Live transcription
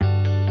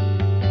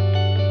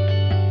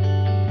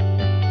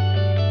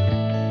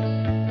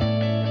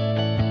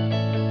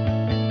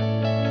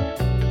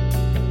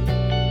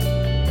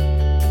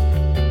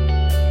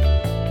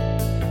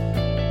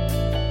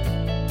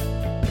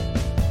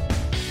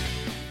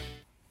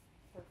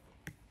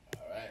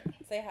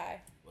Say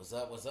hi. What's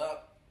up? What's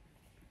up?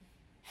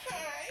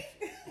 Hi.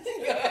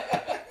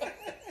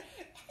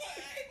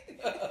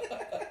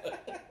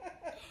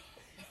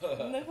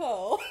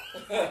 Nicole.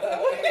 Okay, I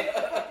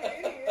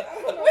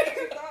don't know what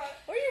you thought.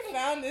 Where you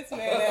found this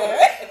man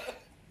at?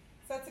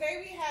 So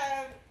today we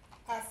have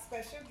a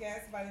special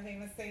guest by the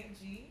name of Saint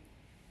G.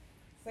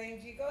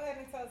 Saint G, go ahead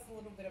and tell us a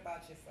little bit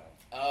about yourself.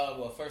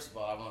 Well, first of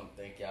all, I want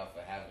to thank y'all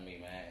for having me,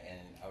 man,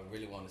 and I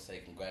really want to say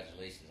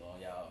congratulations on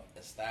y'all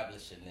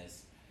establishing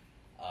this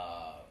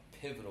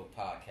pivotal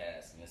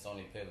podcast, and it's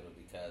only pivotal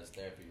because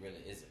therapy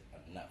really isn't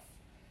enough.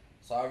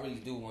 So I really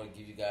do want to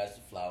give you guys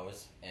the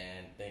flowers,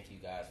 and thank you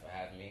guys for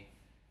having me.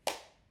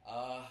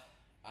 I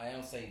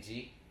am Saint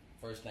G.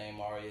 First name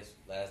Marius,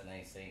 last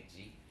name Saint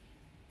G.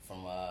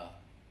 From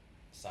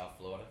South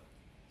Florida.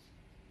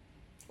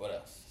 What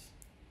else?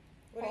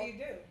 What do you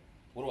do?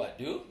 What do I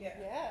do?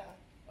 Yeah.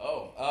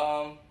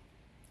 Oh,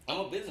 I'm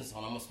a business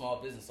owner. I'm a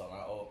small business owner.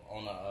 I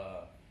own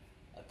a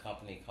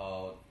company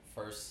called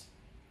First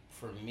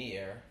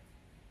Premier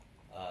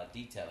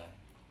Detailing.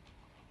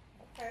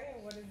 Okay,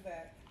 and what is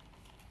that?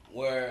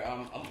 Where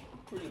I'm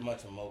pretty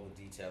much a mobile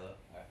detailer.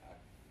 I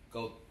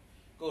go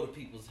to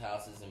people's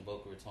houses in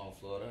Boca Raton,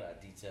 Florida. I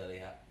detail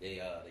they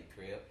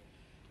crib.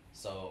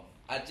 So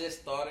I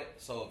just started.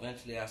 So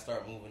eventually I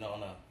start moving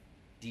on to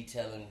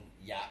detailing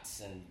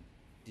yachts and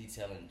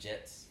detailing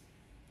jets.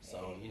 So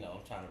I'm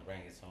trying to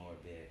bring it somewhere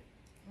big.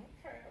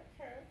 Okay.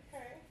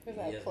 Because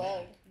I Yes, plugged.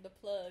 ma'am. The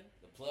plug.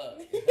 The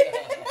plug.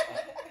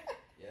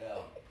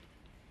 Yeah.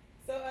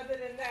 So other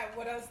than that,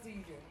 what else do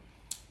you do?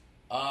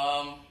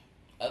 Other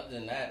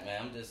than that,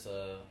 man,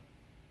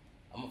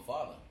 I'm a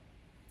father.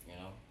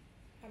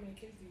 How many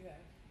kids do you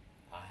have?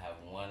 I have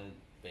one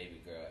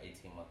baby girl,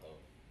 18-month-old.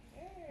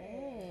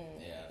 Hey.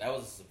 Yeah, that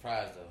was a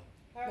surprise though.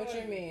 How What was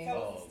you it? mean? Tell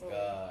us Oh the story.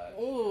 God.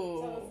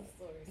 Ooh. Tell us the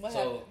story. What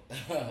So,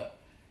 happened?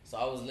 so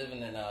I was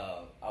living in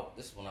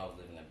this is when I was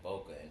living in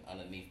Boca, and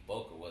underneath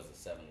Boca was a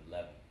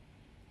 7-Eleven.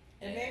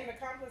 The name of the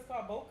complex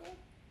called Boca?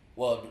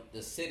 Well,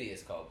 the city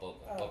is called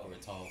Boca, Oh. Boca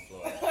Raton,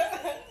 Florida.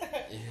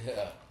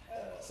 Yeah.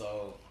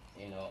 So,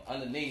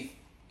 underneath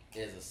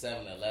is a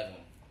 7-Eleven,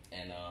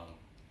 and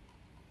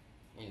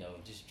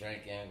just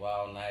drinking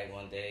wild night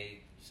one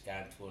day, just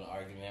got into an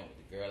argument with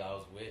the girl I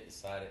was with,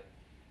 decided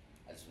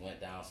I just went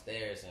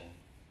downstairs and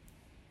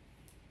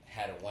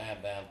had a wham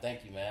bam,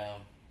 thank you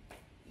ma'am.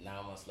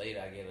 9 months later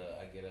I get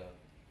a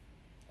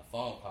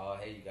phone call,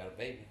 hey, you got a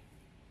baby.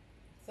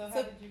 So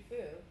how did you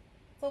feel?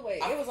 So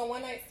wait, it was a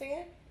one night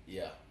stand?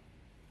 Yeah.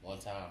 One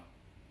time.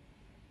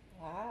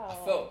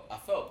 Wow. I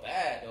felt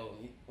bad though.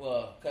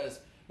 Well, cause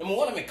number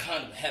one, I'm in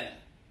condom heaven.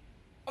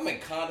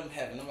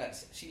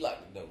 She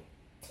locked the door.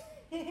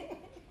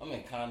 I'm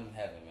in condom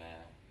heaven,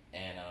 man.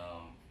 And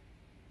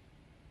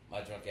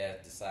my drunk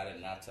ass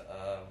decided not to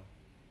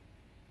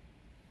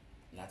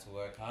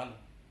wear a condom.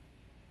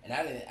 And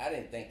I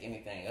didn't think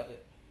anything of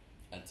it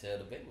until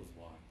the baby was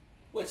born.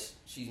 Which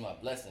she's my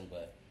blessing,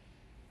 but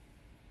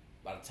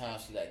by the time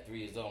she's like 3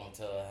 years old, I'm gonna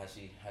tell her how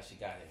she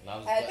got it. And I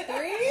was At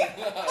 3?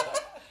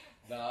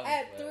 No, I'm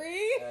At just 3?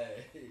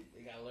 Hey,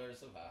 they gotta learn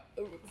somehow.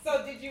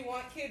 So did you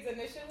want kids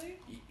initially?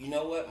 You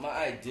know what? My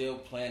ideal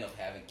plan of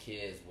having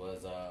kids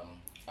was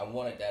I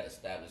wanted that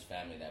established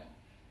family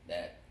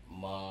that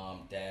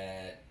mom,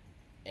 dad,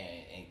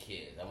 and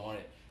kids. I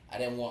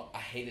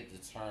hated the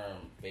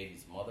term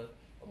baby's mother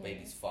or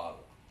baby's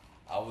father.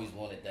 I always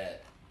wanted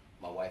that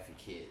my wife and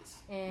kids.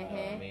 You know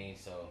what I mean?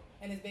 So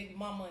And his baby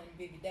mama and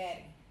baby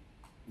daddy.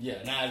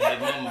 yeah, now it's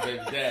baby mama,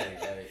 baby daddy.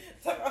 Like,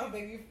 Talk about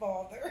baby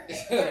father.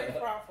 Very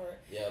proper.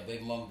 yeah,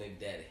 baby mama, baby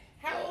daddy.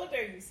 How Yeah. old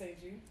are you,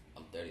 Seju?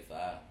 I'm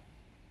 35.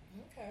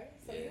 Okay,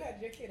 so you Yeah. had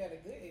your kid at a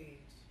good age.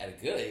 At a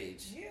good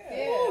age. Yeah.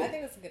 Yeah, I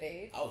think it's a good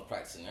age. I was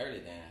practicing early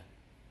then.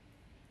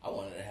 I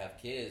wanted to have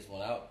kids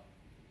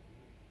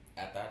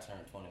after I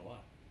turned 21.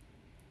 Oh,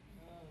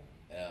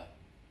 Yeah.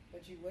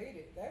 but you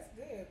waited. That's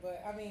good.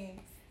 But I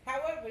mean,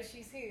 however,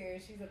 she's here.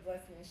 She's a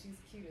blessing. And she's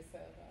cute as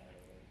hell. By the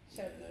way,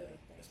 chubby Yeah, little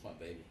thing. that's my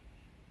baby.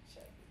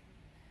 Chubby.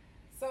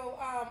 So,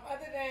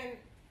 other than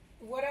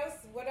what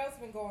else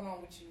been going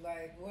on with you?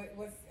 Like,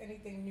 what's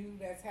anything new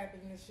that's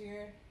happened this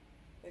year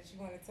that you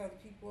want to tell the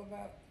people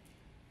about?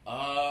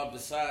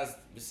 Besides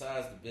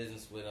the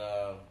business with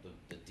the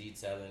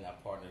detailing, I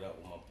partnered up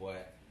with my boy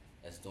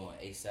that's doing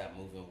ASAP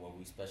Moving, where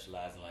we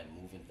specialize in like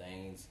moving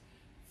things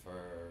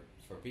for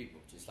people,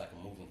 just like a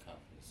moving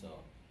company.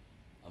 So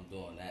I'm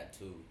doing that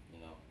too.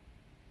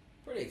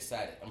 Pretty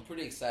excited. I'm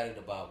pretty excited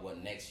about what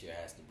next year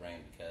has to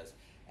bring, because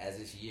as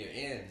this year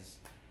ends,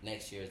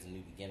 next year is a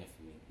new beginning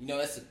for me.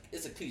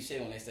 It's a cliche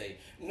when they say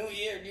New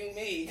Year, new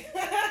me. You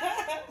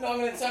know how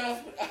many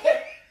times?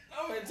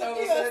 How many times You I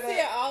gonna say see it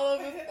that? all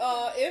over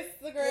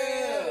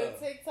Instagram, and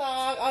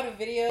TikTok, all the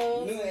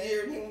videos. New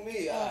year, new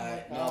me. Oh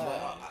Alright. my No,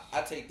 gosh. but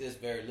I take this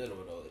very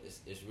literal though.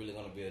 It's really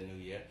gonna be a new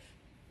year,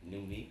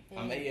 new me.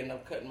 I may end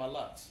up cutting my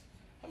locks.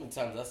 How many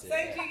times I said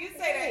Thank that? you. You say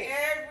that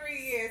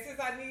every year since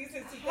I knew you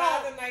since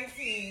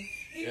 2019.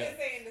 You've Yeah. been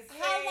saying the same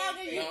How long have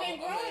thing. you been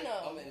growing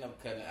up? I'm ending up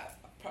cutting.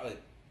 Probably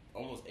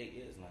almost 8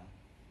 years now.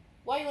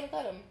 Why you want to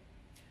cut them?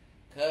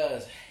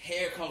 Cause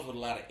hair comes with a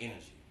lot of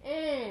energy.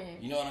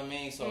 You know what I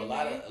mean? So a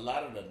lot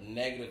of the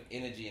negative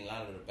energy and a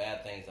lot of the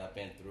bad things I've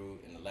been through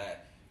in the last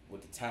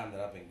with the time that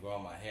I've been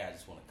growing my hair, I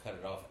just want to cut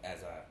it off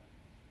as I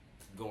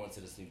go into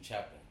this new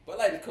chapter. But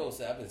like Nicole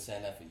said, I've been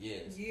saying that for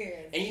years.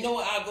 And you know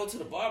what? I'll go to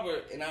the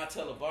barber and I'll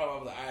tell the barber, I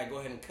was like, all right, go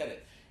ahead and cut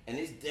it. And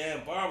these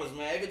damn barbers,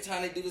 man, every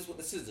time they do this with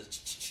the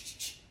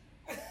scissors,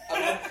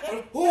 I'm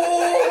like, ooh.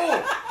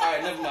 All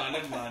right, never mind.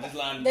 This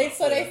line. They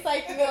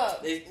psych you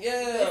up. They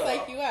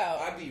psych you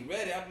out. I be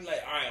ready. I be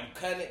like, all right, I'm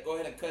cutting it. Go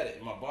ahead and cut it.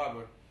 And my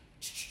barber.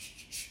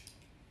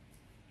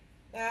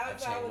 Now,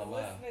 as I was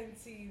listening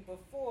to you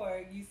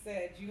before, you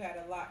said you had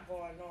a lot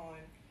going on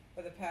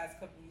for the past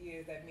couple of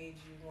years that made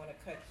you want to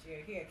cut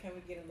your hair. Can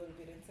we get a little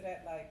bit into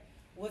that? Like,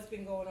 what's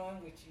been going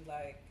on with you?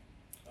 Like,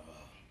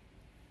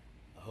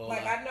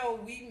 I know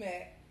we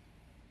met.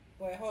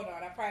 But hold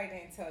on, I probably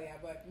didn't tell y'all,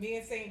 but me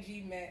and St.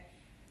 G met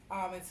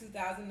in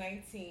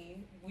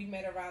 2019. We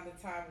met around the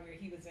time where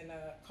he was in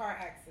a car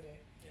accident.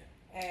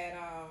 Yeah. And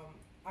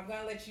I'm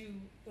going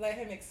to let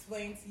him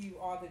explain to you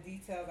all the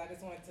details. I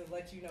just wanted to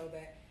let you know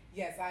that,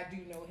 yes, I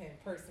do know him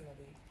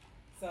personally.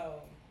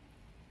 So,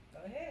 go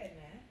ahead,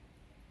 man.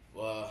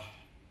 Well,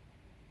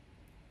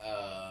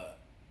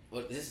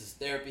 this is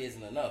therapy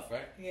isn't enough,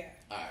 right? Yeah.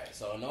 All right,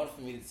 so in order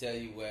for me to tell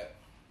you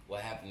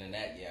what happened in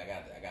that year, I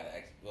got to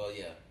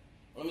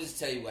let me just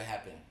tell you what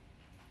happened.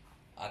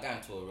 I got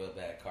into a real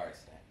bad car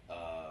accident.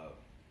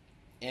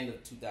 End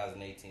of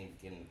 2018,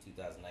 beginning of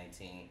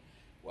 2019,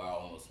 where I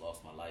almost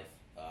lost my life.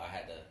 I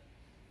had to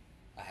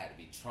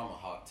be trauma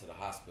hawked to the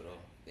hospital.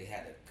 They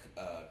had to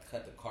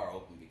cut the car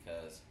open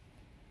because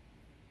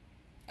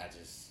I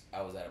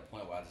was at a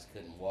point where I just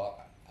couldn't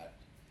walk.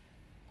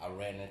 I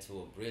ran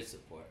into a bridge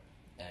support,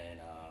 and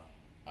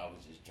I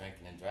was just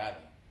drinking and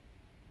driving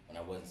when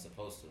I wasn't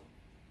supposed to.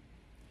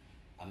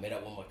 I met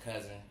up with my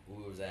cousin.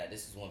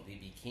 This is when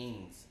BB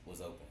King's was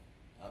open.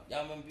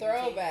 Y'all remember BB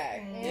Throwback.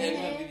 King? Yeah, you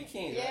remember BB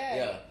King's, right?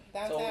 Yeah.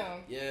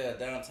 Downtown. So,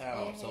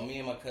 downtown. So me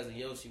and my cousin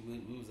Yoshi, we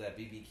was at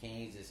BB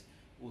King's.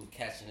 We was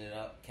catching it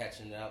up,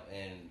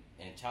 and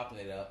chopping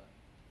it up.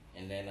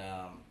 And then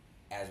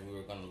as we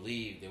were gonna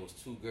leave, there was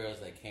two girls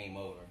that came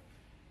over,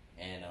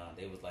 and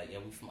they was like, "Yeah,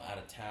 we from out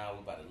of town.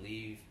 We about to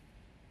leave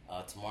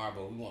tomorrow,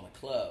 but we want a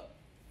club."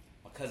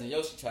 My cousin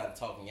Yoshi tried to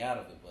talk me out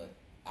of it, but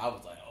I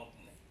was like, "Oh,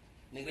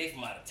 nigga, they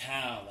from out of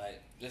town. Like,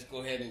 let's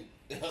go ahead and,"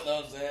 you know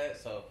what I'm saying?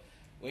 So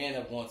we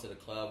ended up going to the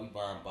club. We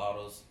burned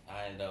bottles.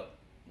 I ended up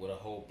with a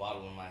whole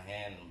bottle in my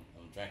hand.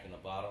 I'm drinking the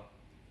bottle.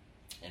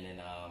 And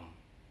then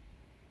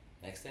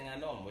next thing I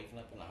know, I'm waking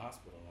up in the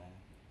hospital, man.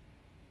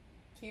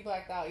 So you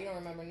blacked out. You don't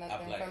remember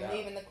nothing from out.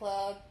 leaving the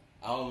club?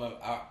 I don't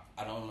remember.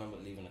 I don't remember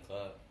leaving the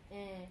club.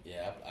 Mm.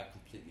 Yeah, I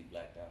completely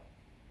blacked out.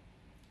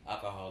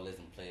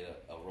 Alcoholism played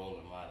a role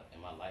in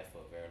my life for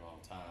a very long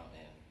time,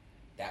 and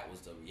that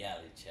was the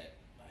reality check.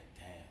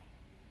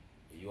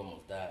 Damn, you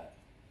almost died.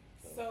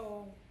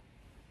 So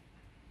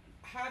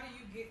how did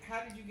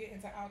you get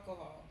into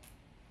alcohol?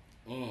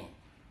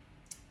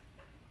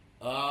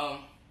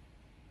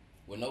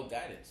 With no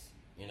guidance,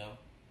 you know.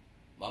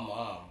 My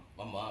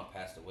mom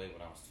passed away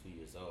when I was 2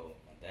 years old.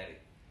 My daddy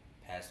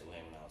passed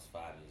away when I was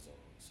 5 years old.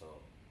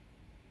 So,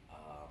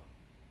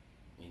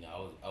 you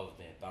know, I was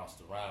being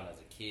bounced around as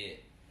a kid,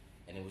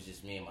 and it was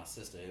just me and my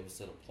sister. It was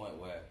to the point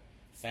where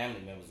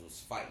family members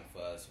was fighting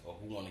for us or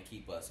who want to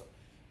keep us.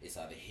 It's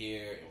either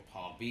here in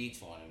Palm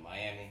Beach or in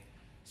Miami.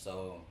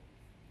 So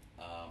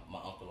my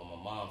uncle on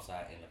my mom's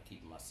side ended up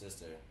keeping my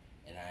sister,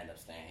 and I ended up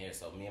staying here.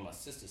 So me and my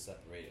sister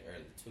separated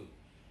early too.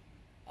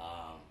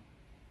 I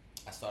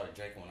started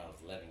drinking when I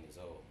was 11 years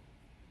old.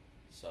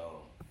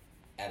 So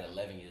at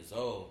 11 years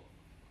old,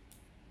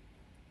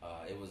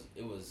 it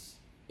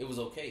was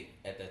okay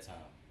at that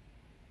time.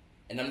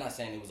 And I'm not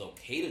saying it was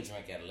okay to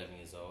drink at 11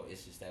 years old.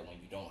 It's just that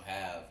when you don't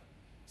have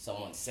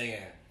someone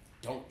saying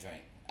don't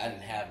drink, I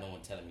didn't have no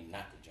one telling me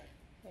not to drink.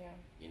 Yeah.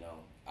 You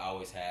know, I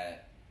always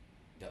had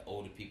the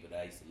older people that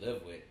I used to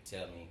live with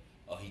tell me,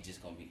 "Oh, he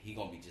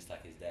gonna be just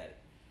like his daddy."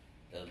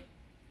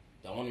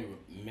 The only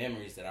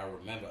memories that I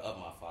remember of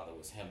my father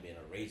was him being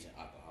a raging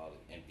alcoholic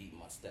and beating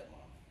my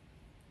stepmom.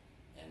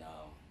 And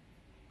I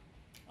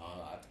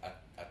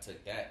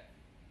took that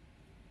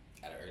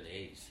at an early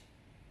age.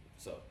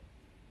 So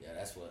yeah,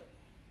 that's what.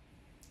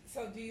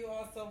 So do you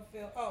also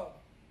feel? Oh,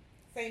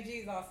 St.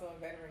 G's also a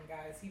veteran,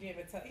 guys. He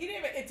didn't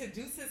even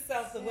introduce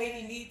himself the way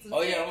he needs to.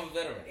 Oh yeah, I'm a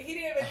veteran. He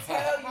didn't even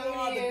tell you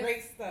all the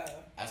great stuff.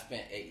 I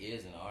spent 8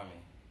 years in the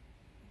Army.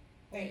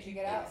 Thank you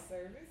for your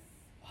service.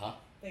 Huh?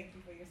 Thank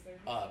you for your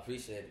service. I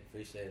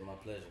appreciate it. My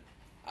pleasure.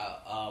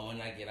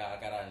 When I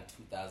got out in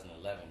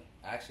 2011.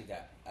 I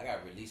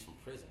got released from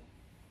prison.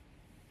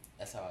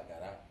 That's how I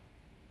got out.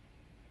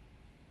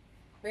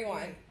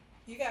 Rewind.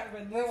 You got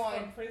released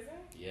from prison?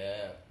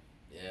 Yeah,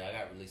 I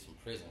got released from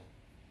prison,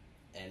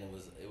 and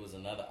it was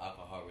another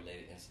alcohol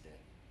related incident.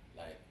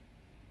 Like,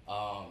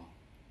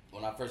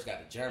 when I first got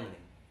to Germany,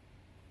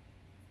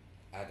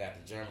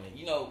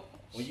 you know,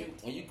 when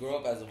you grow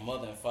up as a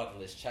mother and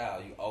fatherless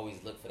child, you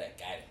always look for that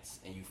guidance,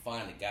 and you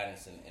find the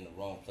guidance in the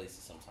wrong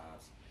places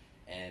sometimes.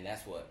 And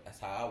that's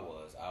how I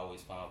was. I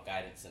always found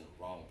guidance in the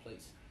wrong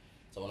place.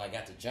 So when I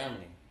got to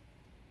Germany,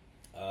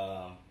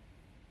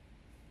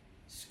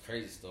 it's a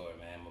crazy story,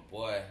 man. My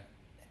boy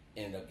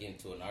ended up getting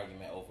into an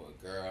argument over a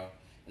girl.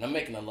 And I'm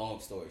making a long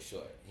story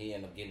short. He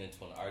ended up getting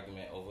into an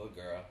argument over a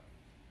girl.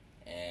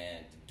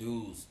 And the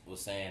dudes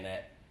was saying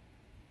that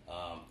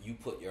you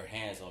put your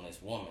hands on this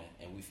woman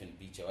and we finna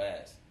beat your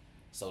ass.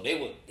 So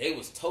they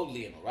was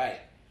totally in the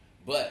right.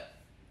 But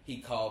he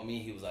called me.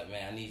 He was like,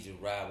 man, I need you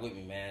to ride with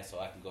me, man, so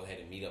I can go ahead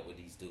and meet up with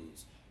these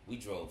dudes. We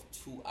drove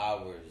 2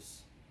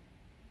 hours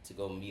to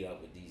go meet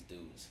up with these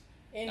dudes.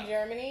 In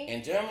Germany?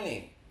 In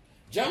Germany.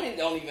 Germany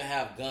don't even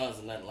have guns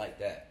or nothing like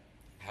that.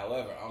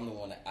 However, I'm the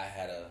one that I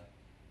had an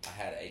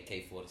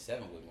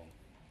AK-47 with me.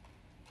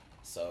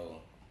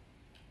 So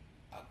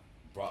I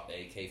brought the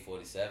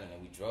AK-47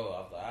 and we drove.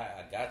 I was like, all right,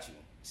 I got you.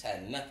 This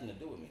had nothing to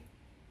do with me.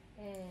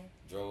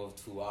 Drove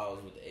 2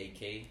 hours with the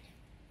AK.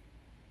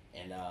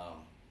 And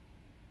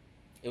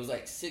it was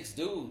like 6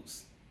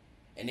 dudes.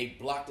 And they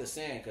blocked us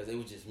in because it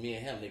was just me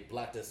and him. They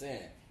blocked us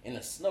in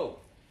the snow.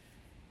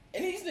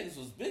 And these niggas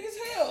was big as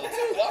hell, too.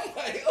 I'm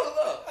like, hold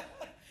up.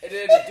 And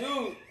then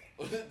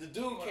the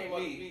dude came to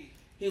me.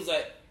 He was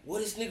like,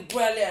 what is nigga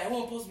Bradley at? Who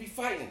am I supposed to be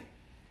fighting?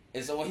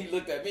 And so when he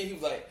looked at me, he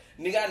was like,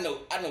 nigga, I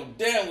know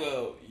damn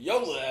well your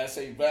little ass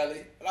ain't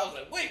Bradley. And I was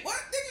like, wait, what,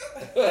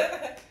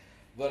 nigga?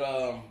 But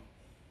to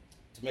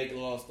make a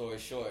long story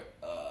short,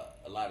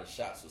 a lot of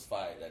shots was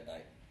fired that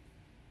night.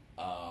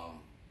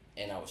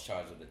 And I was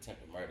charged with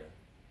attempted murder.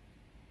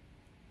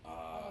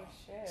 Oh,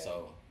 shit.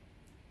 So,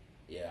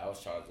 yeah, I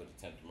was charged with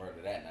attempted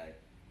murder that night.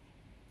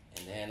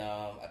 And then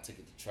I took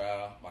it to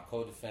trial. My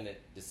co-defendant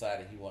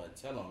decided he wanted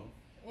to tell on me.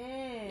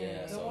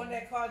 Yeah, the one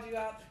that called you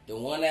out? The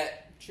one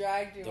that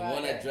dragged you out. The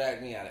one that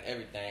dragged me out of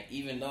everything,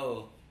 even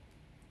though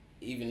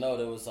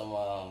there was some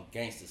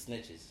gangster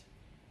snitches.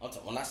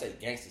 When I say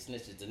gangster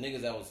snitches, the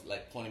niggas that was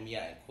like pointing me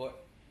out in court,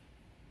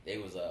 they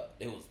was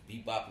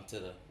bebopping to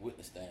the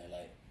witness stand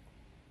like.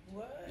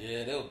 What?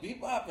 Yeah, they was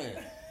bebopping.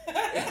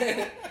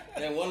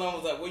 And one of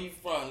them was like, where you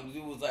from? The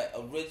dude was like,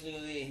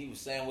 originally, and he was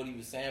saying what he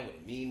was saying with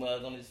a mean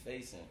mug on his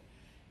face,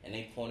 and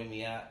they pointed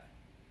me out.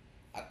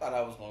 I thought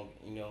I was gonna,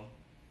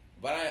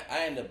 but I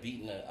ended up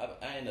beating an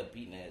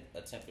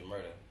attempted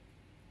murder.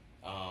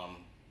 I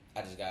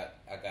got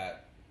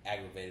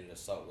aggravated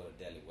assault with a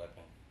deadly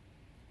weapon,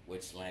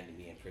 which landed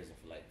me in prison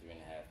for like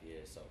 3.5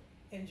 years. So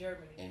in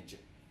Germany.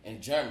 In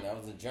Germany, I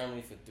was in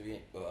Germany for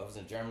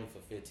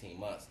 15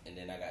 months, and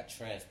then I got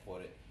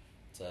transported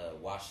to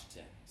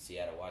Washington,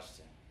 Seattle,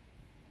 Washington.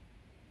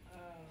 Oh,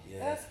 yeah.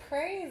 That's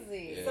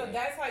crazy. Yeah. So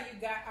that's how you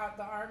got out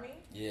the army?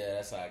 Yeah,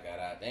 that's how I got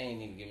out. They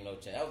ain't even give me no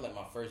chance. That was like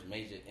my first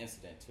major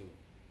incident too.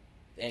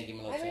 They ain't give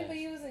me no chance. I mean, but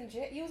you was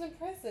in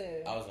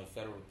prison. I was in the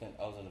federal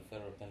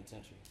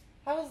penitentiary.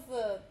 How was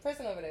the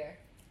prison over there?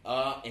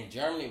 In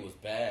Germany it was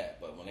bad,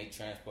 but when they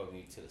transported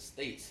me to the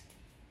States,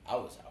 I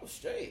was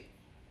straight.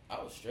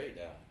 I was straight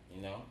down.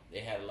 They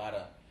had a lot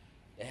of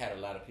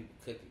people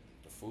cooking.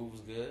 The food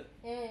was good.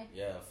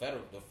 Yeah, the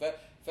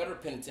federal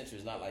penitentiary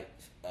is not like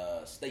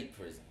state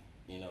prison.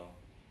 In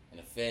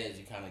the feds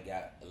you kind of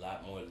got a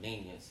lot more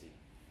leniency.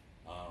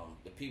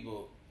 The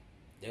people,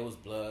 there was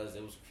Bloods,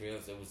 there was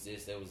Crips, there was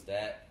this, there was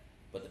that.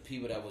 But the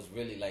people that was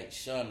really like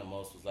shunned the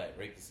most was like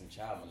rapists and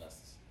child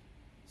molesters.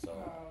 So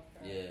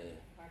okay. yeah,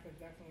 I could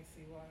definitely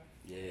see why.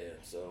 Yeah,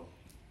 so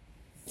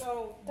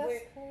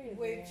That's crazy.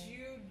 With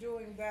you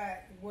doing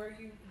that,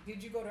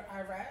 did you go to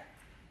Iraq?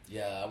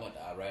 Yeah, I went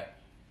to Iraq.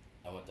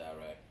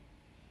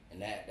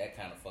 And that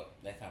kind of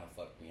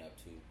fucked me up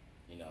too.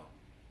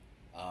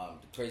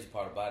 The crazy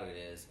part about it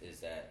is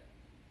that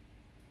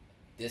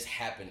this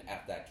happened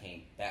after I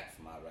came back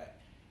from Iraq,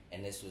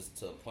 and this was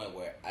to a point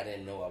where I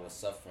didn't know I was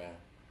suffering.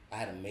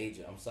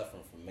 I'm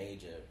suffering from a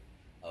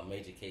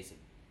major case of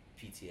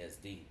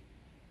PTSD,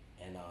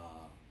 and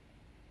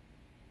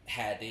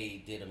had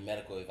they did a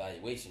medical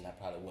evaluation, I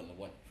probably wouldn't have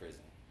went to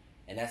prison.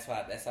 And that's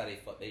how they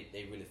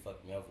really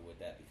fucked me over with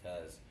that,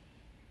 because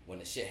when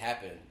the shit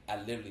happened, I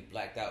literally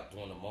blacked out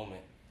during the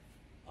moment.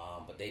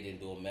 But they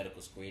didn't do a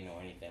medical screening or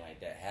anything like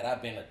that. Had I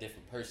been a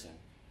different person,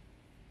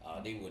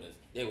 they would have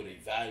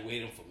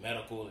evaluated him for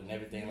medical and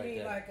everything like that. You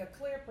mean like a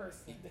clear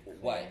person?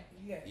 White.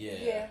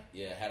 Yeah.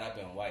 Had I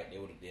been white, they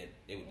would have did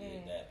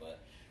that, but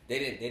they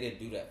didn't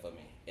do that for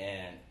me.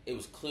 And it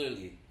was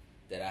clearly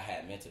that I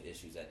had mental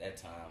issues at that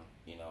time,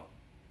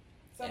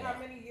 So how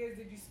many years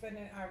did you spend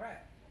in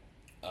Iraq?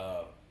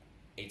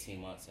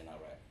 18 months in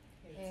Iraq.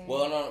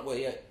 Well,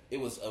 yeah, it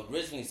was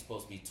originally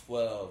supposed to be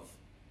 12.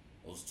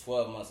 It was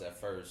 12 months at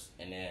first,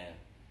 and then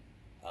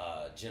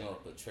General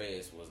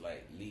Petraeus was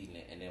like leading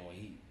it, and then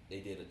when they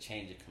did a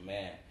change of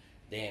command,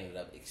 they ended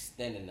up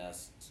extending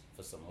us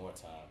for some more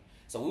time.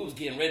 So we was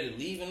getting ready to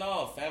leave and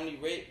all, family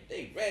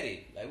they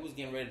ready. Like we was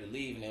getting ready to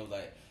leave, and they was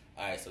like,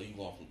 all right, so you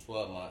going from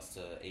 12 months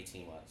to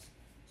 18 months.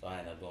 So I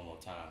ended up doing more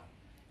time,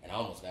 and I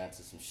almost got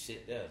into some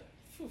shit there.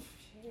 I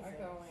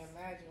can only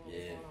imagine what was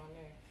going on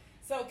there.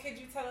 So could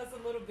you tell us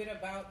a little bit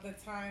about the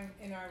time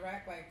in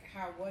Iraq? Like,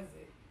 how was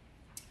it?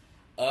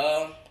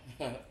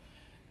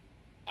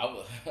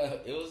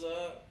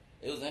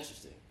 It was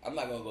interesting. I'm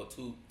not gonna go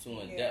too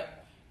in Yeah.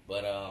 depth,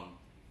 but I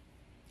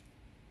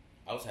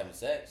was having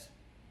sex.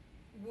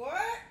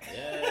 What?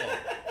 Yeah.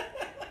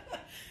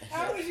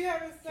 How was you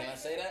having sex? Can I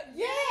say that?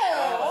 Yeah.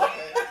 Oh,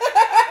 okay.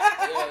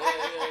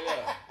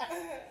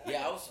 Yeah.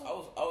 Yeah, I was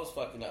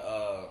fucking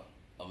a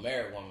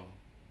married woman.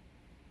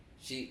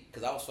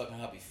 Cause I was fucking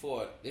her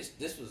before.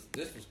 This was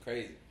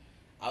crazy.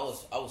 I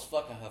was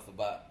fucking her for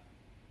about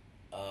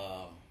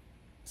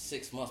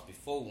 6 months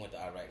before we went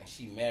to Iraq, and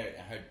she married,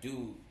 and her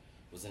dude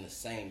was in the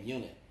same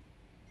unit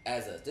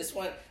as us. This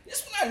one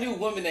I knew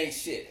women ain't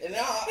shit, and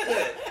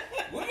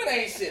women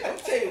ain't shit. I'm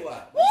tell you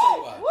why.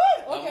 Now,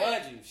 Okay.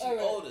 mind you, she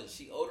Okay. older.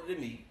 She older than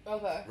me.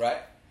 Okay.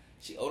 Right?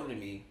 She older than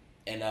me,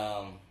 and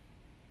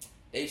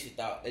they used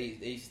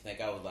to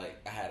think I was like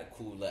I had a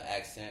cool little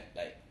accent.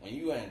 Like when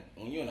you're in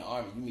the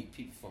army, you meet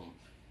people from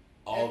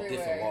all Everywhere.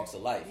 different walks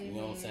of life. You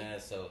know what I'm Mhm. saying?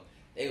 So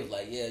they was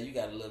like, yeah, you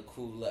got a little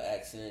cool little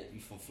accent. You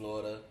from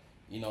Florida.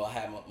 You know, I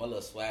had my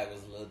little swag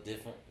was a little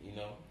different. You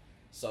know,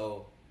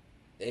 so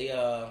they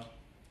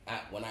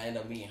when I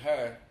ended up meeting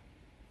her,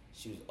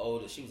 she was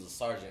older. She was a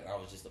sergeant. I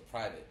was just a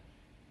private,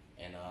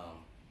 and I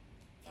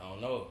don't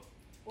know.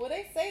 Well,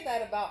 they say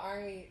that about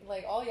Army,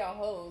 like all y'all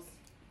hoes.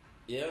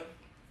 Yeah.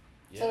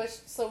 Yeah.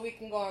 So we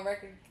can go on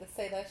record to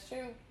say that's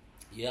true.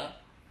 Yeah.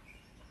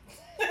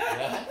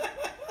 Yeah.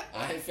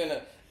 I ain't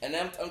finna, and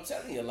I'm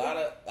telling you, a lot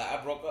of I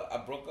broke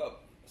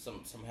up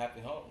some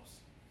happy homes,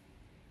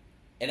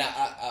 and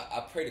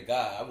I pray to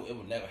God it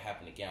would never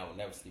happen again. I would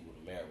never sleep with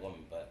a married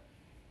woman, but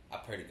I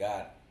pray to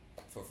God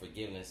for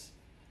forgiveness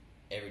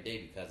every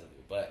day because of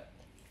it. But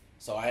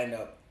so I end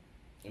up,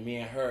 me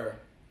and her,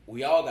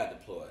 we all got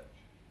deployed,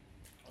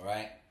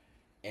 right?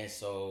 And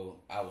so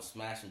I was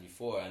smashing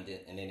before, and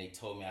then they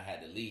told me I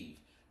had to leave.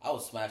 I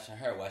was smashing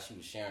her while she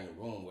was sharing the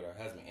room with her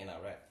husband in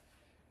Iraq.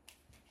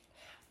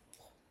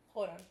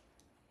 Hold on.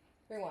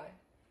 Rewind.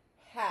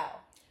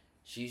 How?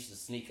 She used to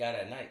sneak out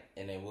at night,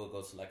 and then we'll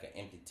go to like an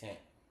empty tent.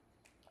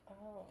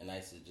 Oh. And I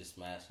used to just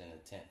smash in the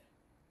tent.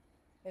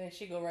 And then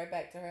she go right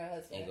back to her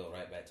husband. And go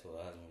right back to her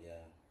husband,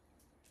 yeah.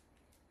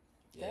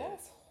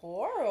 That's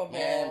horrible.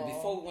 Man,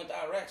 before we went to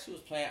Iraq, she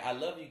was playing I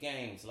Love You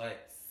games. Like,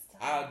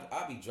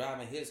 I'll be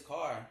driving his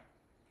car,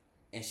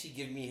 and she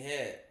give me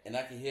head, and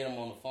I can hear him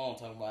on the phone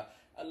talking about,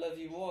 I love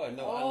you more.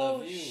 No, I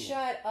love you.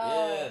 Shut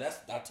up. Yeah,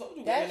 I told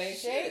you, that's women ain't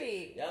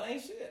shady. Shit. Y'all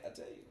ain't shit, I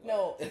tell you.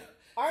 No.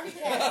 Army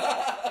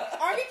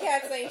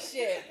cats ain't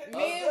shit.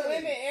 Men,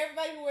 women,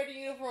 everybody who wear the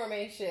uniform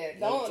ain't shit.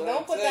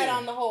 Don't put that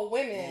on the whole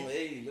women.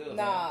 Hey, look,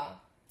 Nah.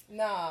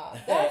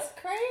 That's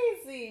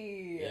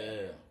crazy.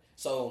 Yeah.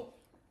 So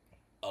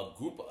a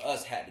group of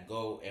us had to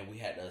go, and we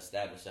had to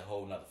establish a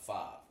whole nother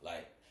fob.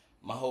 Like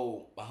my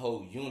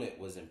whole unit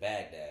was in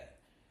Baghdad,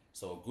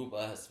 so a group of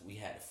us, we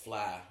had to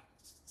fly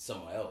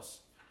somewhere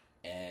else,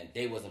 and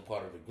they wasn't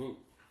part of the group.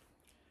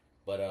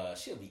 But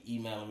she'll be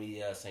emailing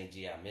me saying,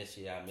 "Gee, I miss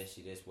you,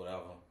 this,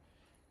 whatever."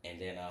 And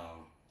then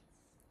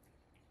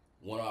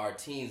one of our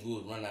teams, we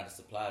was running out of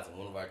supplies, and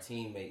one of our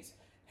teammates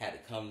had to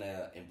come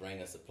there and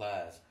bring us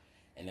supplies,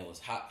 and it was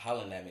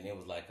hollering at me, and it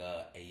was like,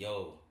 "Hey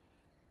yo,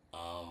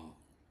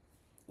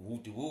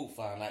 whoop de whoop,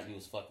 found out you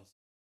was fucking."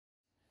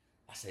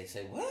 I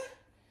say what?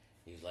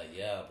 He was like,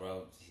 "Yeah,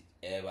 bro.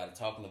 Everybody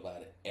talking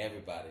about it.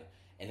 Everybody."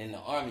 And in the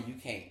army, you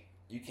can't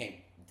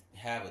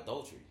have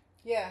adultery.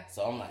 Yeah.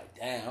 So I'm like,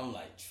 damn. I'm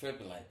like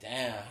tripping. Like,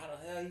 damn. How the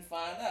hell you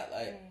find out?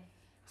 Like,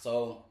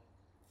 so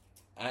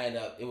I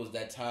ended up. It was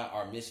that time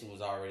our mission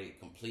was already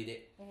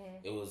completed.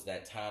 Mm-hmm. It was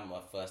that time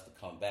for us to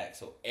come back.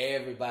 So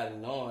everybody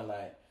knowing,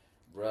 like,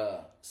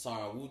 bruh,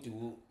 Sergeant Wooty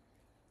Whoop,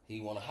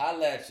 he want to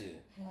holler at you.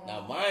 Mm-hmm.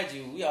 Now, mind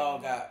you, we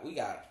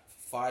got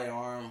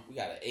firearm. We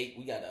got a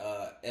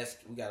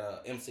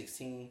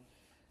M16.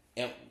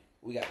 And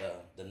we got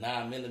the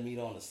 9mm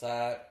on the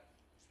side.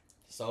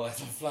 So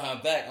as I'm flying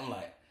back, I'm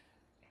like,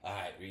 all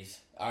right,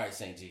 Reese. All right,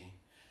 St. G.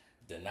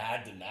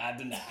 Deny.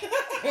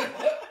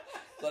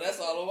 So that's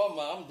all on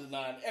my mind. I'm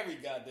denying every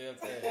goddamn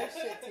thing. That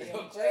shit to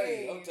your I'm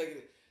taking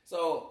it.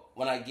 So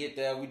when I get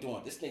there, we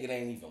doing, this nigga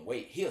ain't even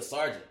wait. He a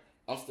sergeant.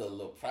 I'm still a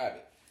little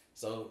private.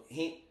 So let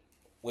me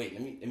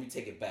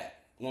take it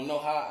back. You wanna know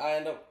how I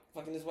end up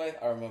fucking his wife?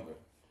 I remember.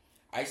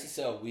 I used to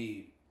sell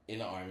weed in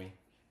the army,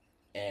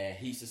 and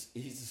he used to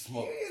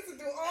smoke. You used to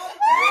do all the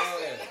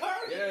shit.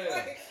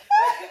 Yeah.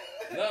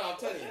 No, I'm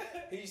telling you,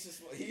 he used to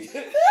smoke. Hey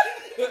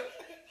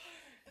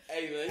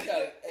man,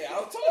 I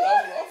was telling you,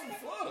 I'm from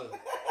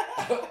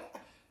Florida.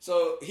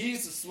 So he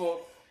used to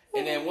smoke,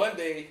 and then one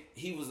day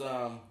he was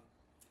on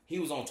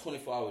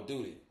 24-hour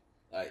duty,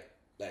 like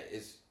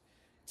it's.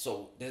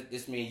 So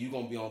this means you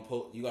gonna be on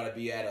you gotta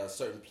be at a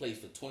certain place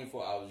for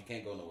 24 hours. You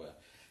can't go nowhere.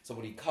 So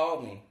when he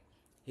called me,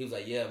 he was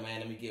like, "Yeah, man,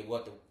 let me get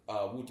what the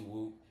wooty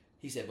whoop."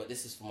 He said, "But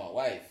this is for my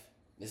wife.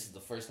 This is the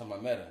first time I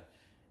met her."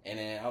 And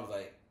then I was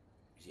like,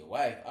 "Your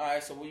wife? All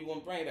right. So where you gonna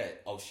bring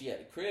that?" "Oh, she at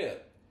the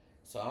crib."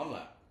 So I'm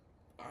like,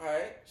 "All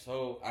right."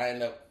 So I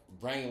ended up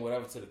bringing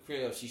whatever to the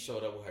crib. She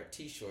showed up with her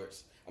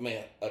t-shirts. I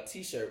mean, a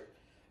t-shirt.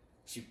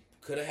 She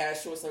could have had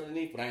shorts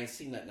underneath, but I ain't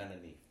see nothing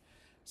underneath.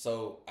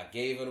 So I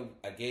gave her the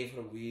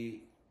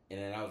weed, and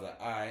then I was like,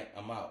 all right,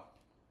 I'm out.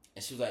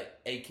 And she was like,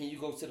 hey, can you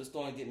go to the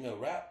store and get me a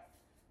wrap?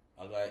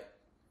 I was like,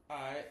 all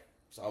right.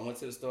 So I went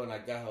to the store and I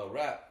got her a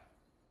wrap.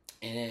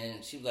 And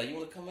then she was like, you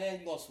want to come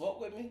in? You want to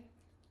smoke with me?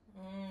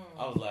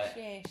 I was like,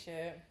 she ain't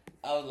shit.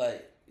 I was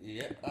like,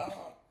 yeah.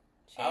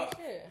 She ain't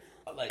shit.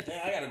 I was like,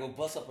 damn, I got to go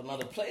bust up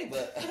another play.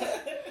 But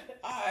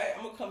all right,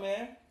 I'm going to come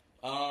in.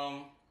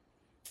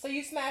 So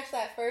you smashed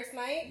that first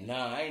night?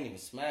 Nah, I ain't even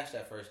smashed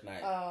that first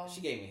night. Oh.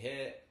 She gave me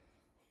head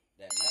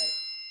that night.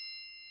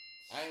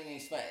 I ain't even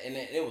smash, and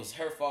it was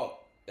her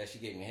fault that she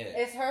gave me head.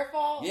 It's her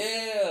fault?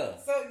 Yeah.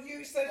 So she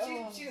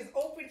just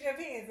opened your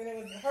hands and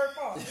it was her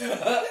fault.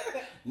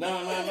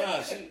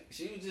 No.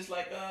 She was just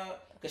like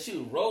cause she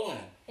was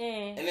rolling,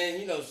 and then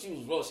she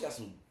was rolling. She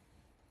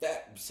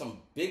got some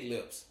big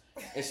lips,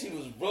 and she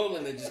was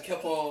rolling and just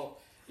kept on.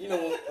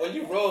 When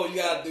you roll, you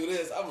gotta do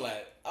this. I was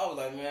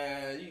like,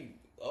 man, you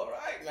all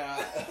right now?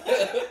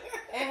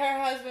 And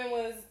her husband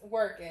was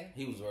working.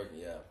 He was working,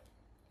 yeah.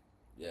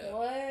 Yeah.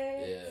 What?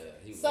 Yeah.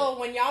 He was so working.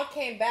 when y'all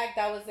came back,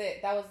 that was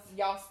it. That was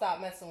y'all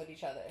stopped messing with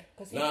each other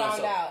because he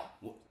found out.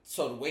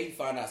 So the way he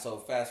found out. So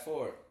fast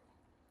forward,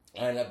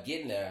 I ended up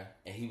getting there,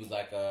 and he was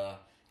like,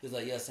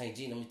 yeah, St.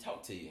 Jean, let me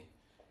talk to you.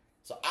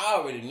 So I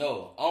already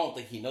know. I don't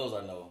think he knows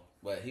I know,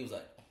 but he was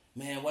like,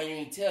 man, why you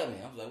didn't tell me?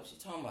 I was like, what you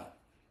talking about?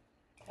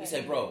 He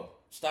said, bro,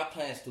 stop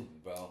playing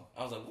stupid, bro.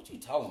 I was like, what you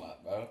talking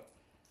about, bro?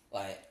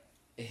 Like,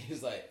 he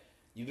was like,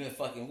 you been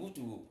fucking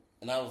woo-doo.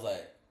 And I was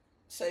like,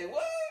 say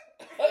what?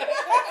 I was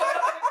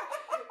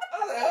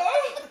like,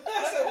 huh? I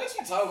said, what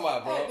you talking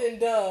about, bro? I've been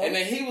dumb. And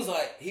then he was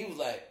like,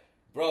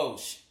 bro,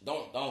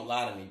 don't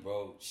lie to me,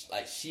 bro.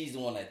 She's the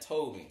one that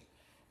told me.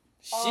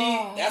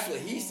 That's what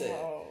he said.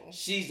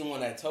 She's the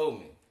one that told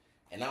me.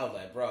 And I was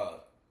like,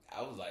 bro,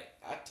 I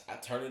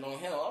turned it on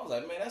him. I was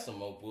like, man, that's some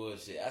more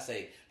bullshit. I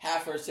say,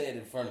 have her say it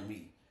in front of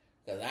me.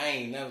 Because I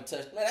ain't never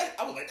touched, man,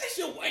 I was like, that's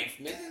your wife,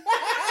 nigga.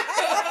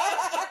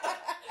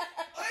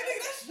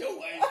 That's your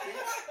wife,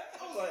 nigga.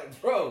 I was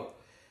like, bro.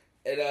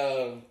 And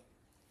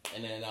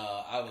then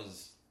I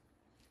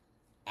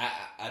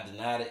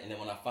denied it, and then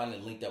when I finally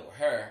linked up with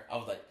her, I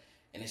was like,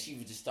 and then she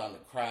was just starting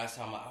to cry,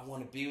 so I'm like, I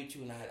want to be with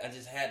you, and I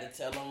just had to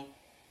tell him,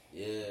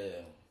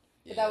 yeah.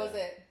 But that was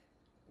it.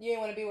 You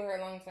didn't want to be with her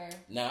long term.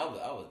 Nah,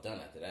 I was done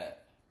after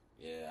that.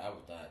 Yeah, I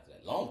was done after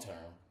that. Long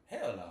term,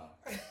 hell no.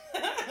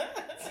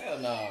 Hell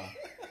no.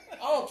 I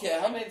don't care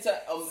how many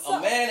times a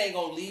man ain't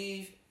gonna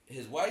leave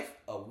his wife.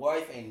 A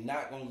wife ain't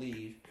not gonna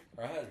leave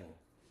her husband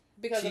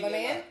because of a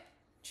man.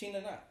 Cheating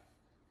or not.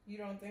 You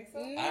don't think so?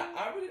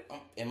 I really,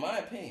 in my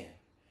opinion,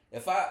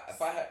 if I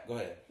had, go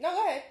ahead. No,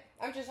 go ahead.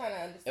 I'm just trying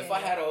to understand. If I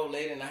had an old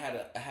lady and I had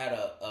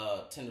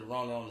a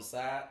tenderoni on the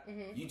side,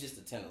 you just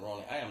a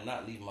tenderoni. I am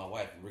not leaving my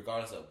wife,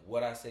 regardless of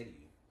what I say to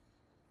you.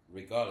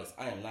 Regardless,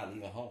 I am not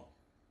leaving home.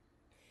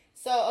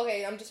 So,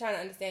 okay, I'm just trying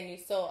to understand you.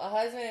 So, a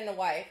husband and a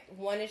wife,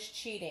 one is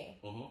cheating.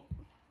 Mm-hmm.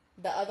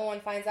 The other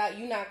one finds out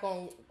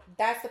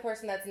that's the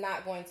person that's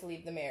not going to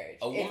leave the marriage.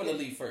 A woman to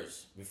leave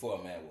first before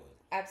a man would.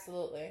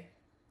 Absolutely.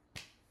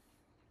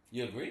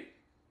 You agree?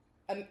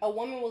 A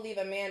woman will leave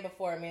a man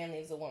before a man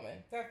leaves a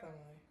woman. Definitely.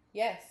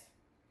 Yes.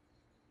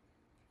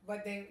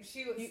 But the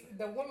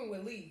woman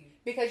would leave.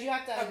 Because you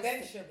have to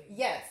eventually.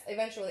 Yes,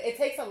 eventually. It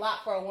takes a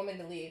lot for a woman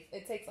to leave.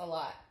 It takes a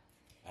lot.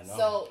 I know.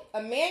 So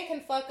a man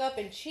can fuck up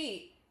and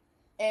cheat,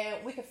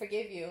 and we can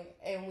forgive you,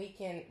 and we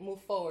can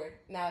move forward.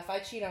 Now, if I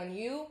cheat on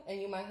you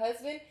and you my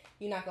husband,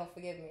 you're not gonna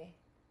forgive me.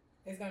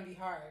 It's gonna be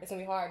hard. It's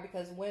gonna be hard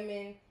because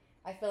I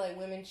feel like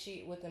women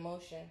cheat with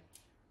emotion.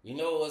 You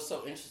know what's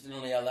so interesting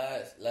on your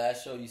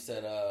last show? You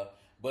said,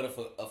 but if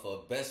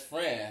a best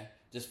friend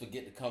just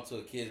forget to come to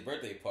a kid's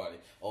birthday party,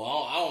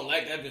 I don't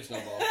like that bitch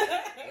no more,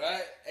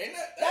 right? Ain't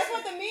that's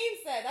what the meme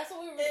said. That's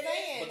what we were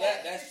saying. But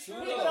that's true.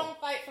 People don't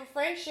fight for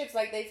friendships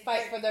like they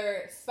fight for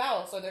their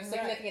spouse or their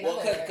significant other.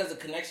 Well, because the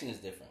connection is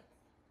different.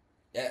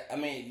 Yeah, I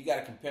mean, you got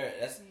to compare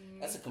it.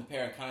 That's a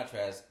compare and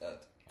contrast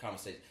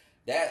conversation.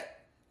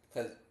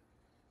 Because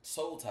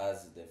soul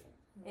ties is different.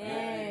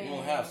 You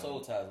don't have soul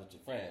ties with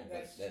your friend,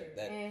 but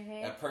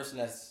that person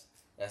that's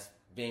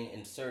being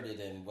inserted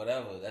in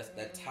whatever,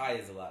 that tie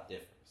is a lot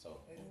different.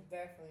 So it's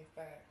definitely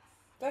facts.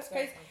 That's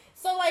crazy.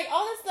 So like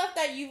all the stuff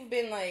that you've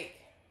been like,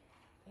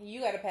 you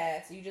got to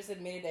pass. You just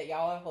admitted that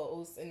y'all are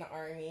hoes in the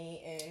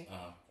army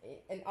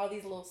and all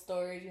these little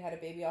stories. You had a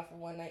baby off of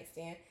one night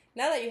stand.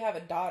 Now that you have a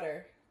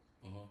daughter,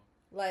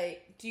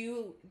 like do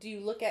you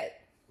look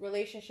at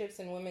relationships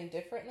and women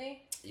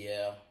differently?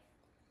 Yeah,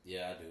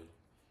 I do.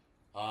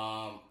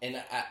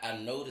 And I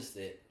noticed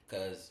it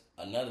because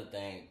another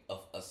thing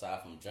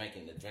aside from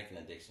drinking, the drinking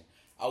addiction,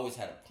 I always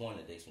had a porn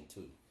addiction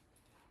too.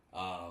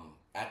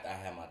 After I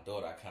had my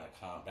daughter, I kind of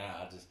calmed down.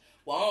 I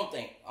don't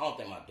think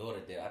my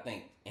daughter did. I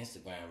think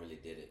Instagram really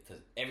did it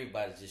because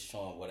everybody's just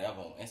showing whatever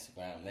on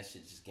Instagram, and that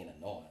shit just getting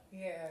annoying.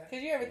 Yeah.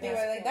 Because you ever think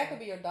about it, like that could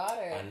be your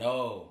daughter. I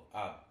know.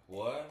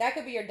 What? That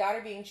could be your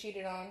daughter being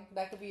cheated on.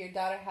 That could be your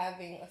daughter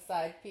having a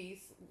side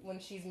piece when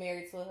she's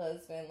married to a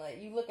husband.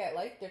 Like you look at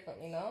life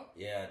differently, no?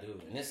 Yeah, I do,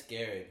 and it's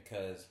scary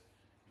because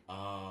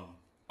I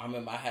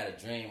remember I had a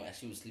dream and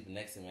she was sleeping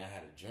next to me. I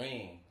had a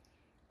dream.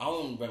 I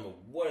don't remember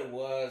what it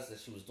was that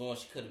she was doing.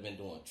 She could have been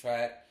doing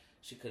track.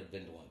 She could have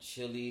been doing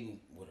cheerleading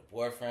with a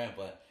boyfriend.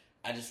 But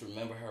I just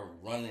remember her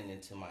running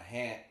into my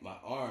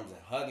arms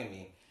and hugging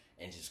me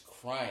and just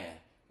crying.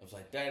 It was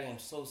like, Daddy, I'm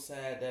so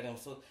sad. Daddy, I'm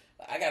so...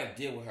 I got to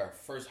deal with her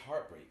first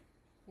heartbreak.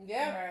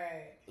 Yeah.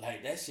 Right.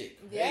 Like, that shit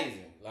crazy.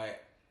 Yeah.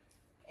 Like...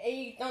 And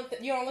you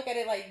don't look at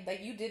it like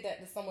you did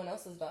that to someone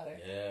else's daughter.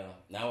 Yeah.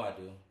 Now I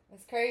do.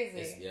 It's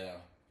crazy. Yeah.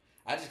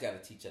 I just got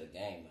to teach her the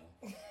game, though.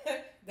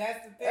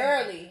 That's the thing.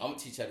 Early. I'm going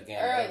to teach her the game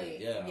early.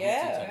 Yeah. I'm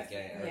yeah. going to teach her the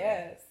game early.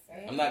 Yes.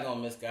 I'm not going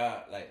to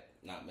misguide,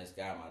 not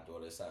misguide my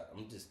daughter. I'm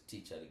going to just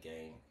teach her the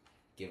game,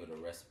 give her the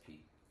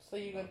recipe. So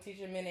you going to teach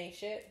her men ain't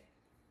shit?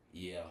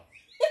 Yeah.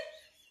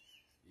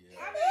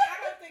 I mean,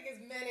 I don't think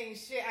it's men ain't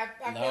shit.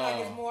 I feel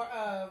like it's more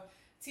of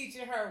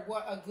teaching her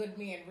what a good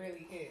man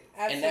really is.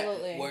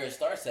 Absolutely. And where it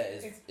starts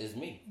at is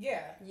me.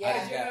 Yeah. Yeah.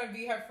 Because you're going to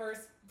be her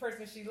first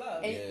person she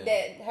loves. And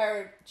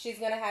that she's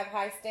going to have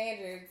high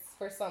standards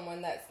for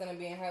someone that's going to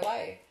be in her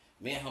life.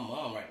 Me and her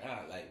mom right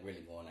now,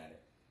 really going at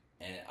it.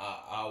 And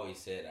I always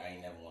said I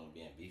ain't never want to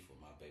be in beef with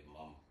my baby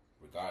mama,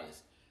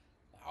 regardless.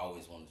 I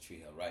always want to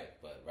treat her right.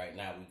 But right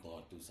now we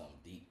going through something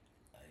deep.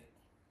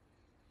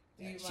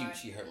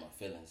 She hurt my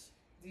feelings.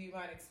 Do you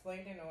mind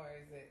explaining, or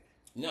is it?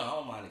 No, I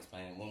don't mind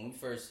explaining.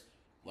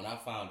 When I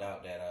found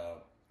out that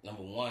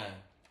number one,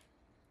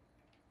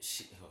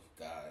 oh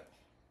God.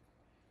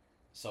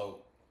 So,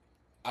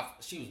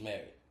 she was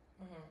married.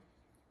 Mm-hmm.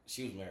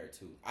 She was married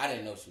too. I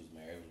didn't know she was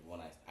married. It was one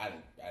I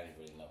didn't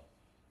really know.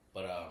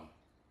 But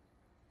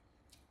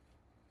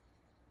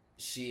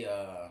she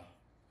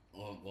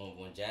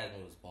when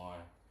Jasmine was born,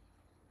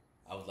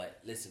 I was like,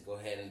 listen, go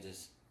ahead and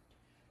just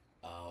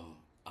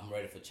I'm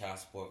ready for child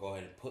support. Go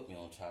ahead and put me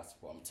on child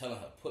support. I'm telling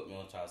her, put me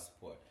on child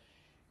support.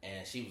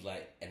 And she was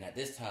like, and at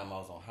this time I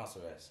was on house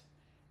arrest.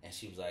 And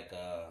she was like,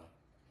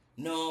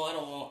 no, I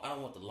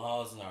don't want the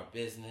laws in our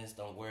business.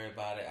 Don't worry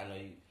about it. I know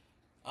you.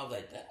 I was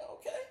like,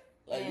 okay.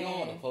 Like, you don't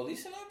want the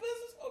police in our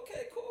business?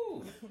 Okay,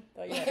 cool.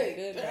 Thought you had a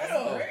good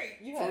one. Great.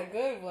 You had a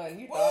good one.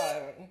 You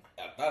thought.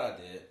 I thought I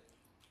did.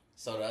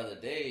 So the other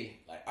day,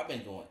 I've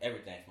been doing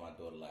everything for my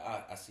daughter.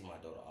 I see my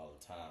daughter all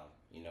the time,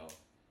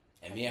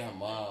 And me and her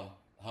mom,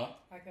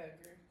 I could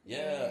agree.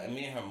 Yeah, and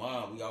me and her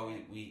mom,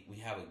 we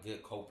have a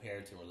good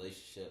co-parenting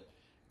relationship.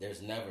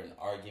 There's never an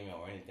argument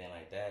or anything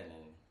like that.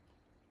 And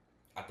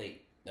I think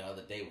the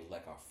other day was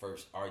our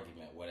first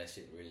argument where that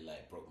shit really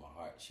broke my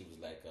heart. She was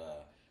like,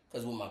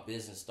 because when my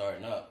business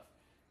starting up,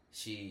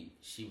 she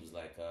was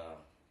like,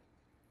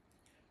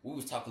 we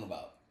was talking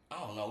about, I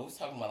don't know, we was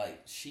talking about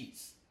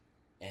sheets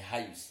and how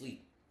you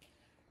sleep.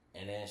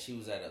 And then she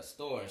was at a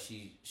store and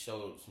she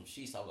showed some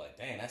sheets. I was like,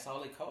 dang, that's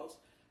all it costs?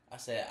 I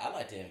said, I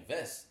like to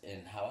invest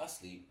in how I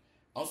sleep.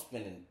 I'm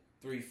spending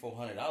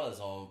 $300-$400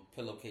 on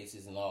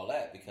pillowcases and all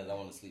that because I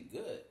want to sleep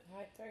good.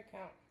 High thread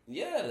count.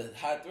 Yeah, the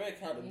high thread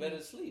count, the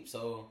better sleep.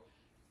 So,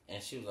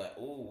 and she was like,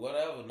 "Ooh,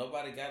 whatever.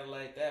 Nobody got it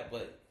like that."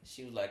 But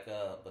she was like,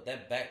 "But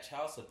that back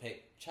child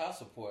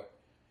support,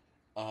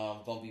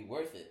 gonna be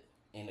worth it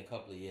in a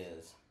couple of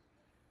years."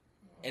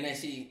 And then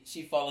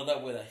she followed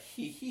up with a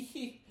he he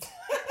he. The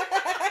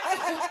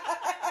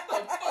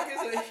fuck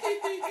is a he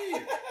he he?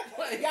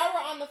 Y'all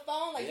were on the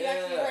phone, you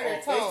actually heard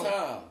her tone.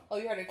 FaceTime. Oh,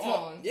 you heard her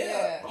tone.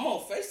 Yeah, I'm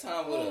on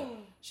FaceTime with her.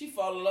 She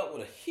followed up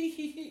with a he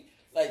he he,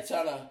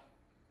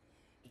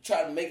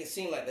 trying to make it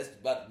seem like that's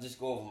about to just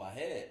go over my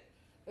head.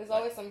 There's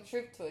always some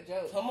truth to a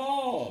joke. Come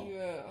on.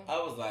 Yeah. I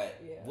was like,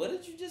 what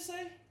did you just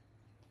say?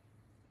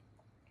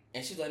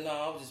 And she's like, no,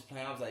 I was just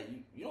playing. I was like,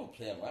 you don't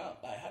play around.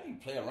 How do you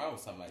play around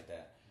with something like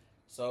that?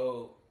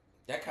 So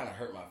that kind of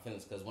hurt my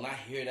feelings because when I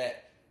hear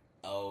that,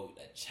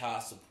 that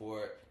child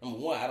support. Number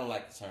one, I don't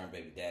like the term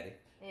baby daddy.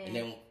 And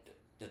then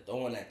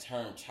throwing that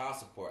term child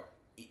support,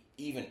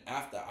 even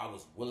after I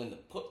was willing to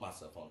put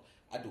myself on,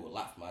 I do a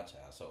lot for my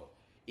child. So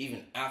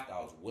even after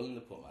I was willing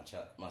to put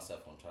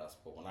myself on child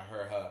support, when I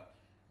heard her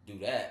do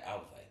that, I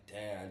was like,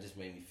 damn, it just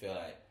made me feel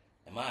like,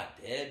 am I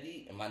a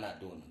deadbeat? Am I not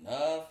doing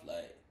enough?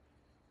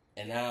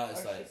 And now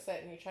it's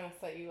you're trying to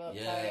set you up.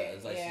 Yeah,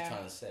 it's she's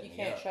trying to set me up.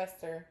 You can't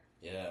trust her.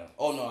 Yeah.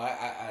 Oh no,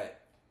 I.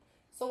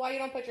 So why you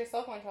don't put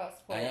yourself on child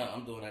support? I am.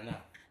 I'm doing that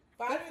now.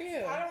 But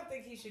I don't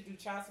think he should do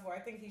child support. I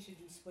think he should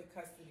do split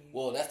custody.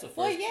 Well, that's the first.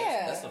 Well,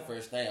 yeah. That's the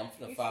first thing.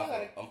 I'm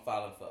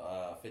filing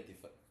for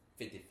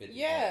 50-50.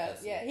 Yeah,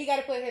 yeah. He got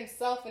to put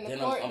himself in the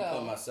court though. I'm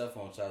putting myself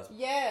on child support.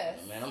 Yes.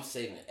 Man, I'm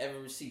saving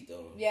every receipt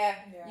though. Yeah.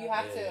 You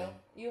have to.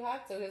 You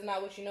have to. It's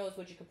not what you know; it's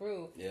what you can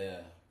prove. Yeah,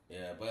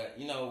 yeah. But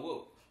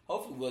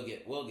hopefully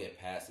we'll get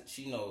past it.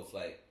 She knows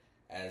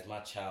as my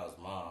child's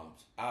mom,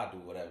 I'll do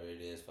whatever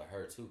it is for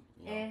her too.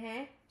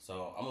 Mm-hmm.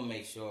 So I'm gonna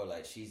make sure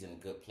she's in a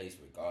good place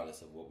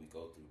regardless of what we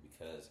go through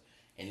because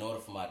in order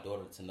for my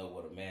daughter to know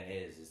what a man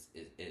is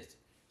it's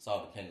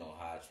all dependent on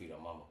how I treat her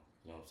mama.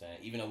 You know what I'm saying?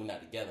 Even though we're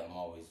not together, I'm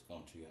always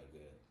gonna treat her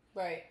good.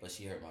 Right. But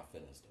she hurt my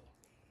feelings though.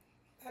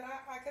 And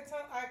I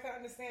could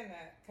understand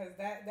that because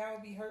that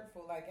would be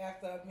hurtful.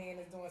 After a man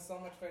is doing so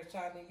much for his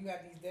child, and you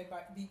have these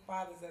deadbeat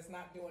fathers that's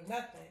not doing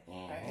nothing.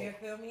 Mm-hmm. You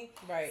feel me?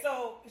 Right.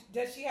 So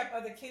does she have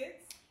other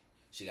kids?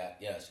 She got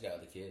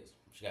other kids.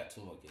 She got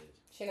 2 more kids.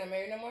 She not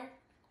married no more?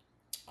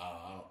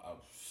 I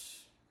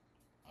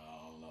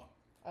don't know.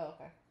 Oh,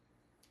 okay.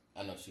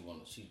 I know she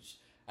want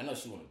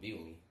to be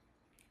with me.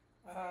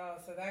 Oh,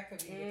 so that could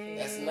be the case.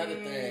 That's another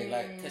thing,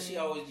 like, cause she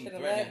always be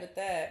threatening. With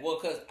that. Well,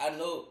 cause I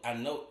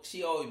know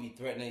she always be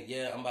threatening.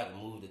 Yeah, I'm about to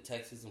move to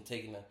Texas. I'm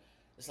taking her.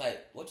 It's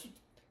like, what you,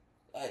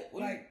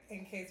 like,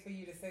 in case for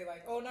you to say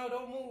like, oh no,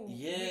 don't move.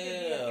 Yeah, we could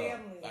be a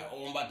family. like,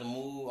 oh, I'm about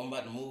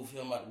to move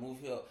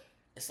here.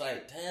 It's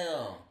like,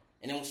 damn.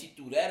 And then when she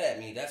threw that at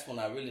me, that's when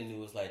I really knew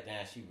it was like,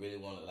 damn, she really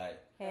wanted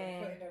like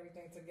putting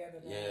everything together.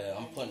 Now. Yeah,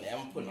 I'm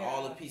putting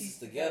all the pieces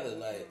together.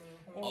 Like,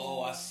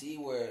 oh, I see.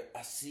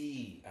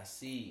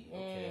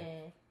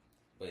 Okay,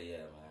 but yeah,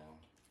 man.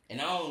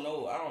 And I don't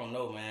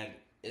know, man.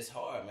 It's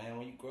hard, man.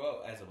 When you grow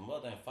up as a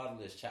mother and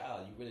fatherless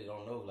child, you really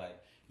don't know. Like,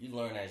 you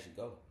learn as you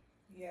go.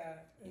 Yeah,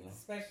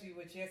 especially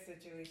with your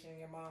situation,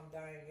 your mom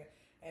dying,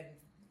 and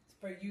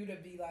for you to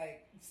be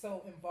like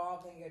so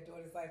involved in your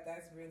daughter's life,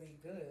 that's really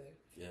good.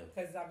 Yeah.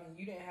 Because I mean,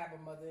 you didn't have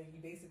a mother, and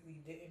you basically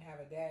didn't have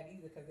a dad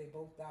either, because they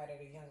both died at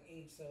a young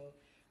age. So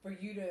for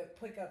you to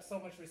pick up so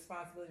much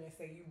responsibility and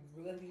say you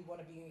really want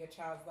to be in your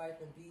child's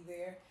life and be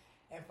there,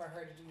 and for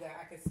her to do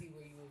that, I could see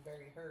where you were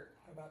very hurt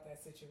about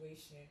that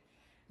situation.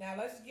 Now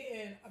let's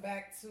get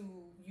back to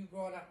you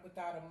growing up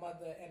without a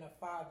mother and a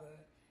father,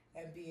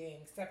 and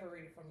being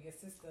separated from your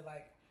sister.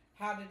 Like,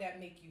 how did that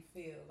make you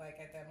feel? Like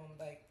at that moment,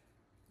 like,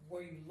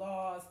 were you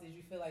lost? Did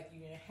you feel like you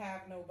didn't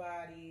have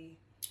nobody?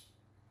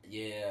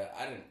 Yeah,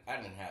 I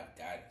didn't have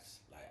guidance.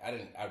 Like,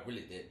 I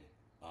really didn't.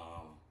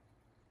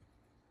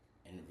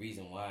 And the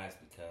reason why is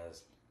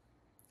because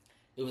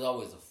it was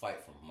always a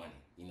fight for money.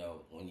 You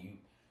know, when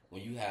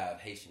you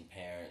have Haitian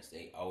parents,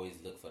 they always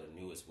look for the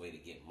newest way to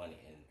get money.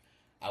 And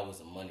I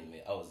was a money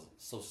man. I was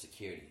Social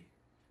Security.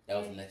 That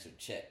was an extra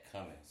check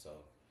coming. So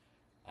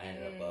I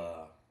ended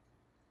up.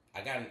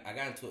 I got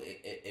into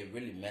it. It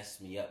really messed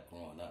me up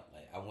growing up.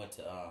 Like, I went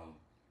to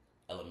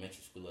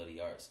elementary school of the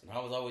arts, and I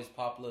was always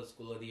popular at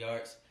School of the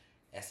Arts.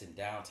 That's in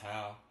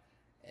downtown,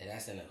 and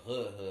that's in the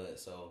hood.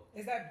 So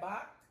is that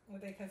Bach?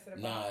 What they consider?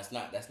 No, it's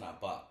not. That's not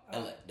Bach.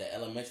 Oh. The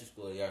elementary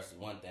school of the arts is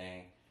one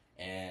thing,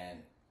 and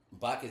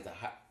Bach is the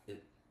high.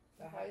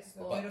 The high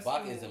school.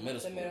 Bach is the middle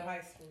school. The middle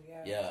high school.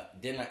 Yeah. Yeah.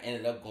 Then I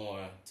ended up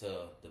going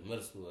to the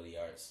middle school of the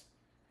arts,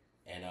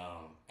 and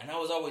I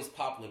was always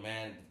popular,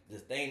 man. The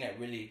thing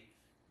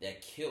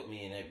that killed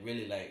me and that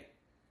really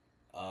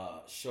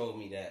showed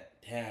me that,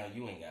 damn,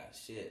 you ain't got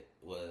shit,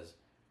 was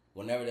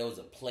whenever there was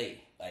a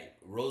play, like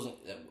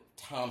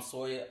Tom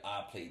Sawyer,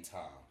 I played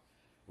Tom.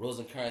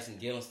 Rosencrantz and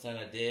Guildenstern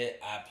are dead,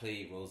 I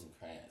played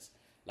Rosencrantz.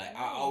 Like,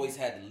 I always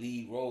had the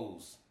lead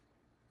roles,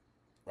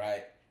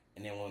 right?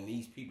 And then when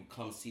these people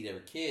come see their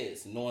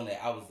kids, knowing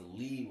that I was the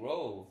lead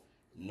role,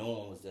 no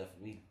one was there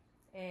for me.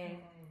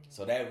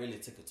 So that really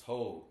took a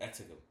toll. That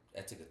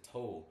took a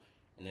toll.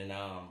 And then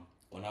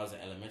when I was in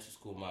elementary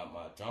school, my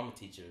drama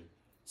teacher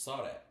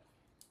saw that,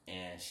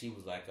 and she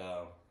was like,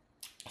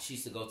 she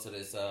used to go to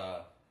this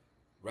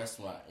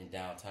restaurant in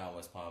downtown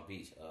West Palm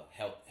Beach, a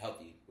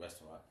healthy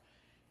restaurant.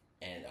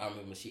 And I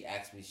remember she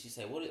asked me, she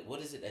said,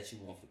 what is it that you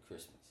want for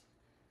Christmas?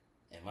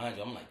 And mind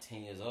you, I'm like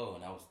 10 years old,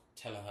 and I was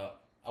telling her,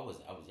 I was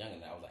younger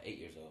than that, I was like 8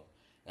 years old.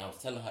 And I was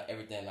telling her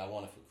everything I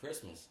wanted for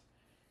Christmas.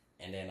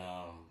 And then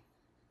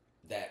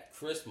that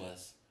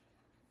Christmas,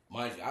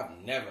 mind you, I've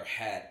never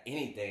had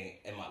anything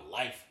in my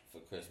life for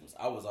Christmas.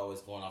 I was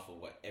always going off of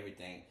what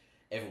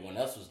everyone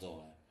else was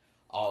doing.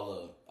 All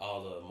the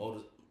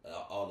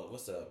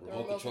what's the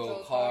remote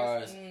control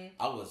cars. Mm-hmm.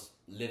 I was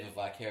living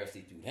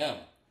vicariously through them.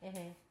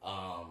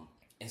 Mm-hmm.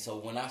 And so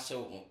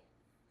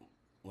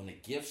when the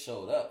gift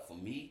showed up for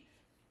me,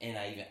 and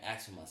I even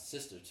asked for my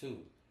sister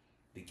too,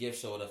 the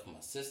gift showed up for my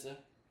sister,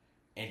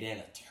 and then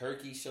a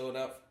turkey showed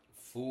up,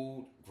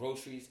 food,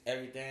 groceries,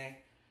 everything.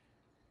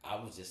 I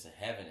was just in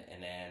heaven.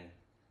 And then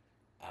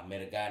I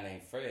met a guy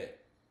named Fred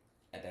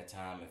at that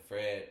time, and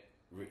Fred,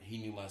 he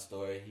knew my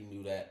story. He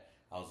knew that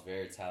I was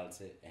very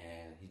talented,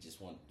 and he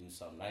just wanted to do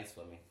something nice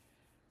for me.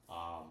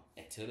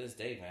 And to this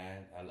day,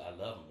 man, I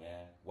love him,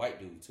 man. White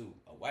dude too,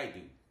 a white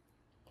dude.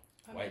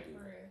 White dude.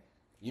 Fred.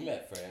 You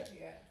met Fred?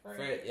 Yeah,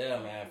 Fred. Yeah,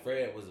 man.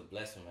 Fred was a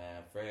blessing,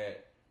 man. Fred,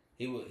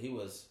 he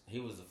was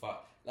a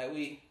father. Like,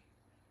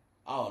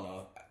 I don't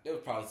know. There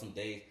was probably some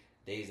days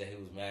that he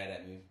was mad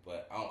at me,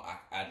 but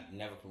I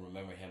never can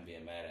remember him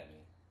being mad at me.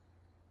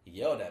 He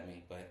yelled at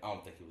me, but I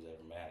don't think he was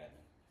ever mad at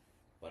me.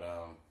 But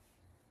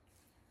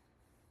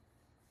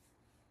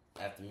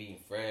after meeting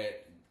Fred,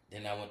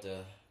 then I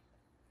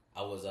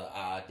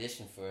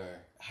auditioned for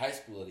High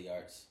School of the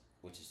Arts,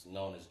 which is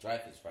known as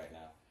Dreyfus right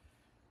now.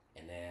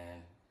 And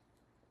then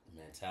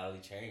the mentality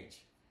changed.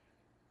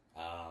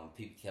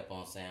 People kept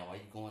on saying, why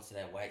you going to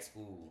that white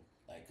school?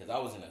 Like, because I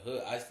was in the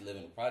hood. I used to live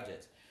in the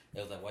projects.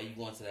 They was like, why you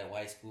going to that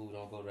white school?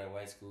 Don't go to that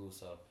white school.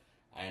 So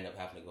I ended up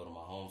having to go to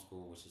my home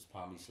school, which is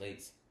Palm Beach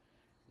Lakes.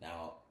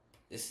 Now,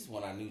 this is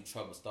when I knew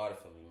trouble started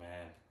for me,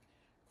 man.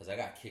 Because I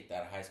got kicked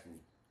out of high school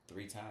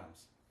 3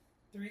 times.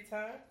 3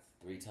 times?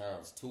 3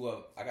 times.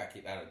 I got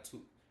kicked out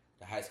of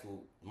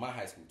my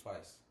high school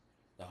twice.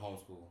 The home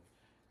school.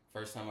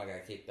 First time I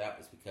got kicked out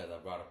was because I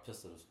brought a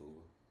pistol to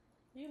school.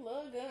 You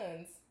love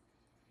guns.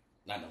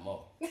 Not no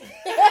more. So,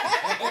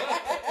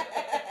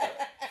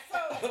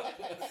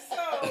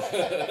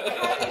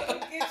 how did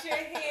you get your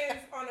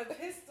hands on a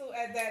pistol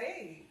at that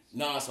age?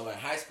 No, so in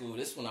high school,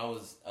 this when I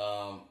was,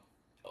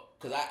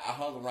 because I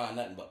hung around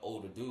nothing but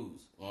older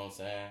dudes. You know what I'm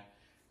saying?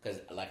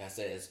 Because, like I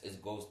said,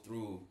 it goes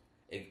through,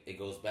 it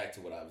goes back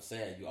to what I was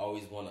saying. You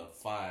always want to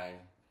find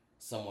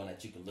someone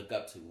that you can look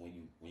up to when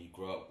you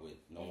grow up with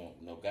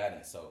no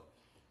guidance. So,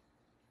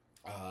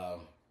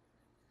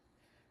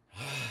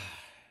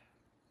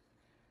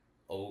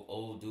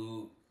 old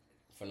dude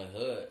from the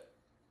hood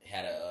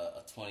had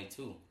a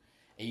 22.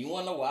 And you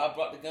want to know why I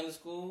brought the gun to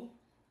school?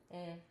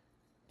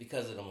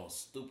 Because of the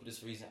most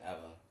stupidest reason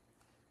ever.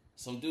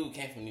 Some dude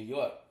came from New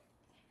York,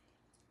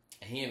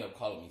 and he ended up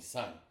calling me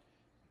son.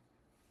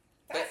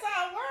 That's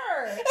our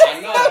word. I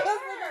know.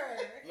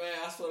 Man,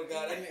 I swear to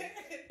God,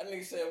 that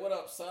nigga said, "What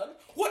up, son?"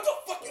 What the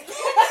fuck you call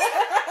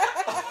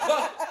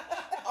me?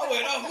 I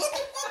went off. What the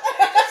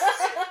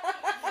fuck?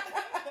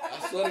 I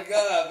swear to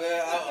God,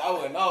 man, I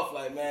went off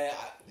like, man,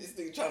 this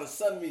nigga trying to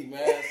son me,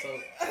 man. So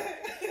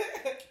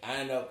I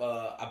ended up,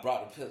 I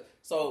brought the pistol.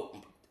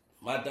 So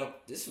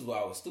this is why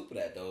I was stupid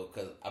at though,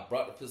 because I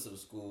brought the pistol to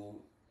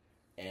school,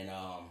 and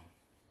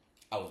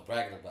I was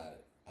bragging about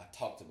it. I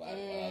talked about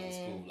it when I was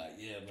in school, like,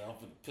 yeah, man, I'm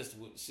putting the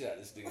pistol with the shit out of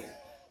this nigga.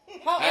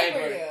 How old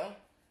were you?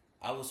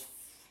 I was.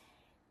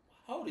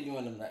 How old are you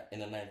in the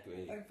ninth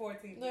grade? Like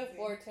 14. Like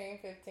 14,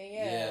 15,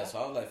 yeah. Yeah, so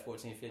I was like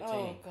 14, 15.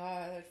 Oh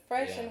God,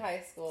 fresh in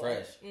high school.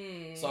 Fresh.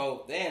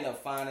 So they ended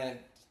up finding.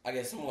 I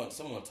guess someone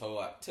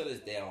told. Till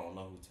this day, I don't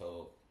know who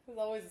told. There's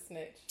always a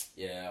snitch.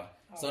 Yeah.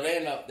 So they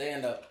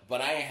end up.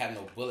 But I ain't have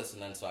no bullets or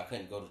nothing, so I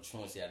couldn't go to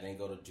truancy. I didn't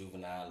go to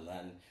juvenile,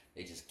 nothing.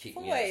 They just kicked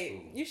me out of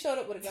school. You showed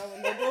up with a gun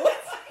with no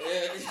bullets?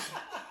 Yeah.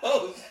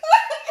 Oh.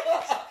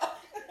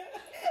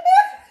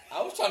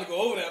 I was trying to go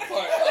over that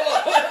part.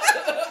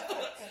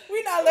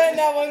 We're not letting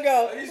that one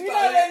go. We're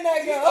not letting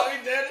that go. You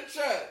started dead in the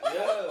trap.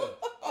 Yeah.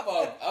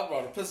 I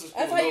brought a pistol.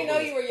 That's how you know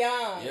you were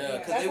young. Yeah,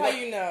 because that's how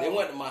you know. They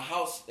went to my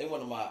house. They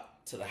went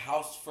to the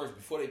house first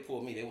before they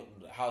pulled me. They went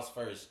to the house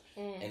first,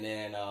 and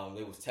then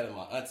they was telling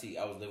my auntie.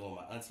 I was living with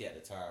my auntie at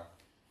the time.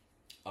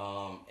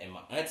 And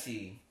my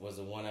auntie was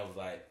the one that was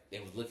like, they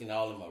was looking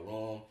all in my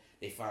room.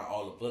 They found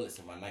all the bullets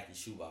in my Nike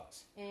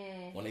shoebox.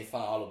 When they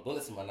found all the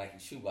bullets in my Nike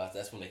shoebox,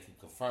 that's when they could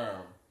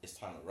confirm it's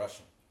time to rush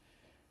them.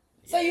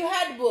 Yeah. So you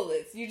had the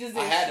bullets. You just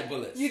didn't. I had the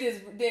bullets. You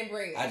just didn't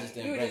bring them. I just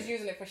didn't. You were just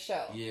using it for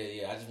show.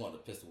 Yeah. I just wanted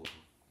the pistol with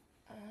them.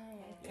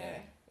 Oh,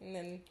 okay. Yeah. And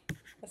then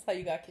that's how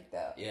you got kicked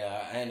out.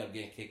 Yeah, I ended up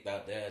getting kicked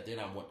out there. Then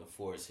I went to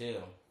Forest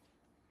Hill.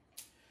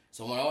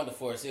 So when I went to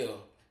Forest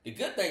Hill, the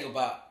good thing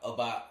about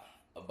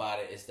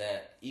it is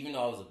that even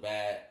though I was a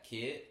bad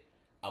kid,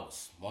 I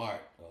was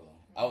smart.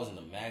 I was in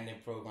the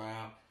magnet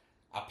program.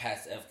 I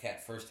passed the FCAT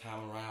first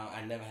time around.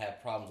 I never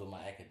had problems with my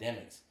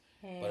academics,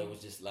 but it was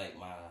just like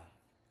my,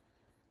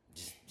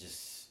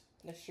 just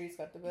the streets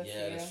got the best.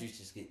 Yeah, of you. The streets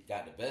just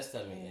got the best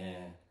of me,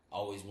 and I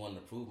always wanted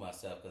to prove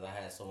myself because I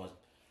had so much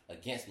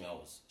against me. I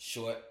was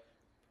short,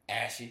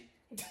 ashy,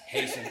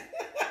 Haitian.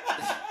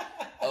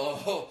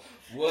 Oh,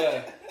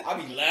 boy, I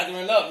be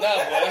lathering up now,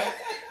 boy.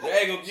 You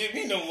ain't gonna get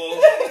me no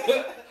more.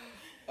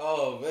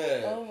 Oh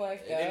man! Oh my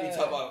God! And then we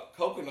talk about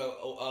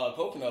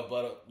coconut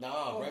butter.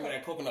 Nah, bring me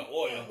that coconut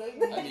oil.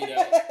 I need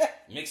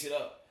that. Mix it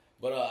up.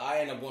 But I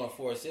ended up going to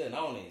Forest Hill, and I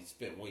only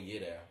spent 1 year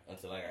there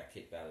until I got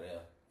kicked out of there.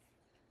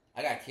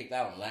 I got kicked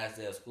out on the last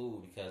day of school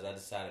because I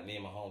decided, me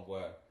and my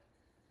homeboy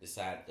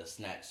decided to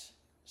snatch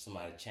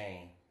somebody's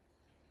chain,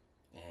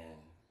 and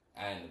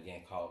I ended up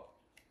getting caught.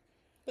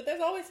 But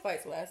there's always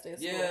fights last day of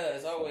school. Yeah,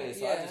 it's always.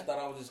 So I just thought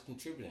I was just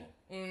contributing.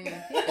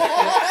 Yeah.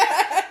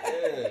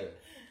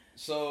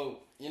 So,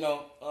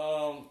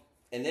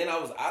 and then I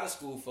was out of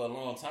school for a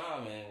long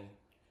time, and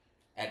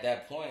at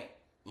that point,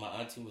 my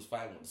auntie was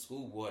fighting with the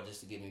school board just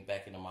to get me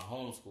back into my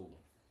home school.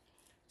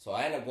 So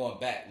I ended up going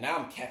back. Now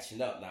I'm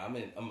catching up. Now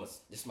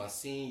this is my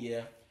senior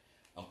year.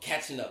 I'm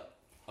catching up.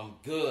 I'm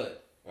good,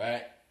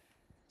 right?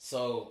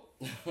 So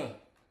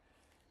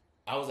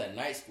I was at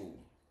night school,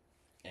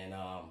 and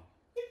all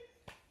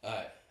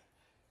right.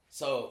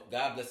 So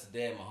God bless the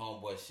dead, my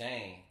homeboy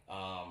Shane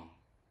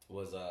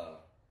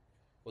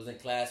was in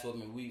class with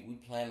me. We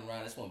playing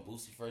around. That's when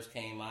Boosie first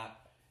came out,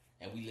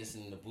 and we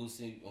listened to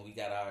Boosie, and we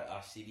got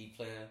our CD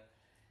player.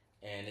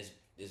 And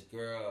this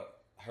girl,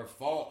 her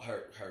phone,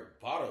 her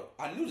bottle.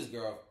 I knew this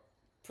girl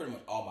pretty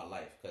much all my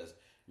life because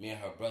me and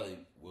her brother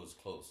was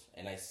close,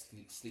 and I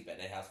sleep at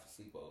their house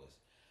for sleepovers.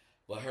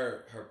 But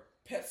her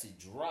Pepsi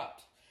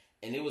dropped,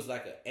 and it was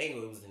like an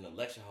angle. It was in the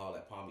lecture hall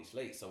at Palm Beach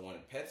Lake. So when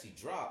the Pepsi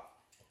dropped,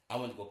 I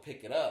went to go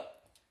pick it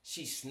up.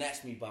 She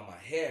snatched me by my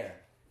hair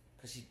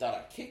because she thought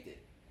I kicked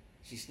it.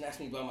 She snatched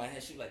me by my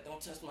hair. She was like,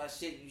 "Don't touch my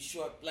shit, you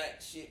short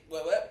black shit."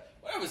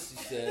 Whatever she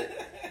said.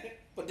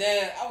 But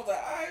then I was like,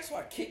 all right, so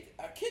I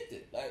kicked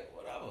it. Like,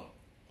 whatever.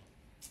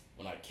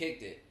 When I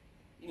kicked it,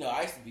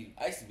 I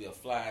used to be a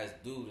fly ass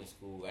dude in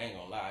school. I ain't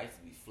gonna lie, I used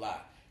to be fly.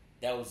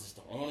 That was just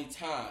the only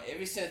time.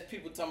 Ever since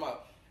people talking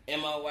about, in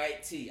my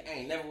white tee. I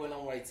ain't never went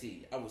on white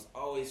tee. I was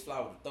always fly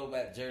with the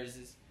throwback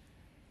jerseys,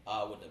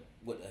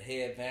 with the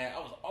headband. I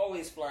was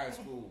always fly in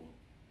school.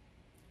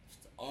 It's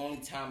the only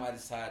time I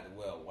decided to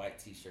wear a white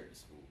t-shirt to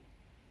school.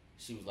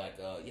 She was like,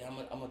 yeah,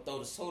 I'm gonna throw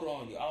the soda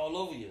on you, all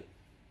over you.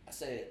 I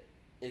said,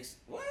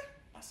 what?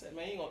 I said,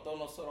 man, you gonna throw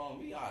no soda on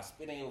me? I'll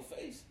spit in your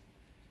face.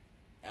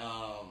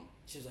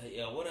 She was like,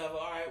 yeah, whatever.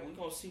 All right, we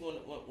gonna see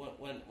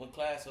when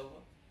class over.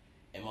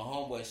 And my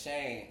homeboy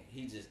Shane,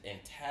 he just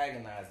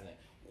antagonizing it.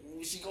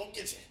 Ooh, she gonna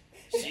get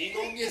you. She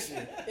gonna get you.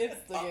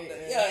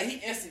 Instigating. Yeah, he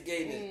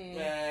instigating it,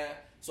 man.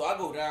 So I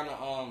go down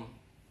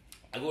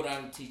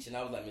to teaching.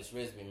 I was like, Miss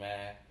Risby,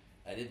 man,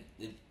 this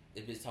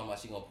bitch talking about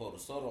she gonna pour the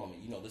soda on me.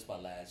 You know, this my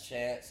last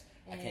chance.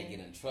 I can't get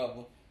in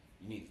trouble.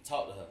 You need to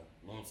talk to her.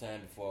 You know what I'm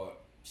saying? Before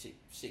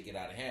shit get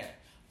out of hand.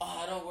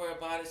 Oh, don't worry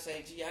about it.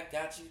 Say, gee, I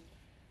got you.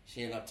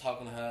 She ended up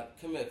talking to her.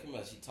 Come here.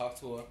 She talked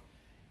to her,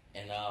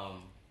 and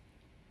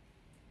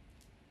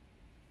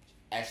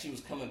as she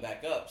was coming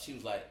back up, she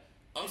was like,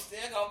 I'm still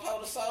gonna pour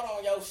the soda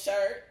on your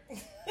shirt.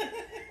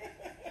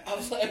 I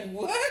was like,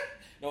 what?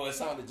 No, it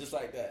sounded just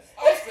like that.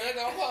 I'm still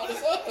gonna pour the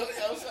soda on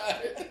your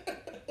shirt.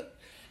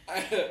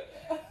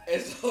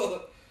 And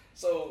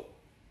so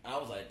I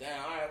was like, damn,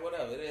 all right,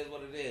 whatever. It is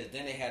what it is.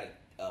 Then they had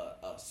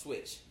a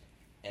switch.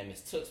 And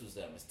Miss Tooks was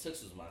there. Miss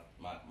Tooks was my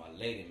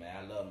lady, man.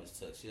 I love Miss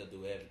Tooks. She'll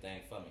do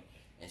everything for me.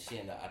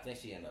 And I think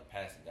she ended up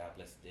passing. God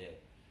bless her dead.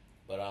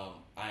 But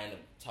I ended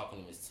up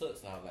talking to Miss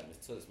Tooks, and I was like,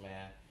 Miss Tooks,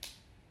 man,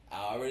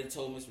 I already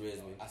told Miss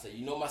Risby. I said,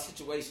 you know my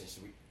situation.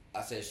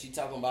 I said, she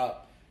talking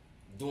about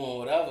doing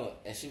whatever.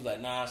 And she was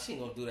like, nah, she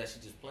ain't gonna do that. She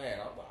just playing.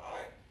 I was like, all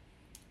right.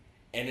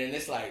 And then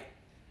it's like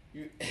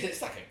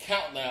a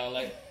countdown.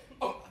 Like,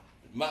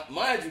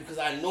 mind you, because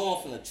I know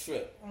I'm finna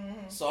trip.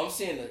 Mm-hmm. So I'm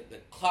seeing the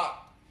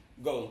clock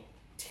go.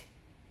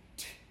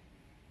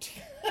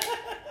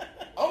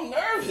 I'm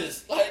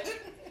nervous. Like,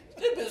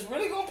 this bitch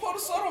really gonna pour the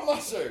soda on my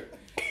shirt.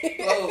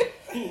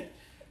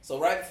 So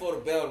right before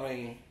the bell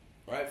ring,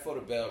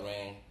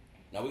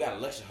 now we got a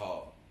lecture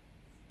hall.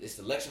 It's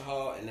the lecture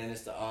hall, and then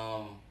it's the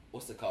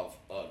what's it called?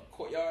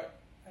 Courtyard.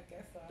 I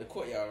guess so. The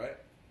courtyard, right?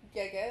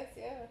 Yeah, I guess,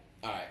 yeah.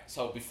 All right.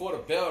 So before the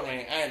bell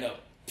rang, I end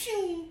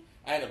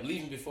up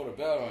leaving before the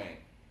bell rang.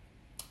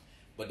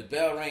 But the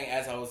bell rang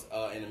as I was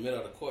in the middle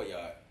of the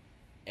courtyard,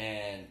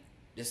 and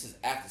this is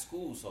after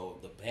school, so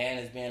the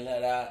band is being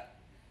let out,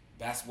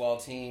 basketball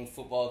team,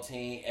 football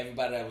team,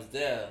 everybody that was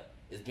there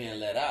is being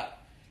let out.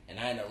 And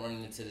I ended up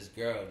running into this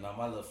girl. Now,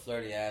 my little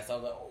flirty ass, I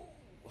was like, oh.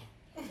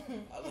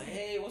 I was like,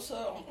 hey, what's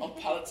up? I'm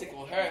politicking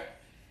with her.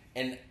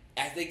 And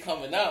as they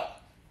coming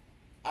out,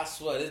 I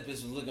swear, this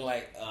bitch was looking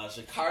like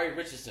Sha'Carri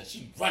Richardson.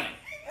 She running.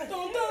 Dun,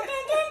 dun, dun,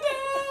 dun,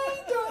 dun,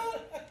 dun.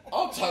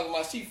 I'm talking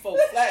about she full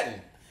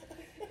flattened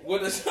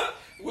with the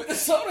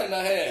soda in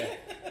her hand.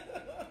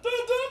 Dun,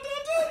 dun,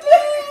 dun, dun,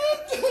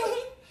 dun, dun.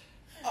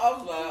 I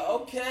was like,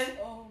 okay.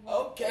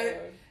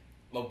 God.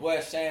 My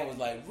boy Shane was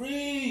like,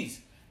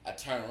 Reese. I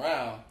turned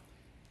around.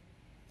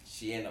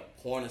 She ended up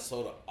pouring the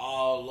soda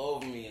all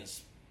over me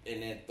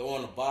and then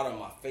throwing the bottle in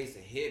my face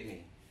and hit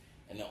me.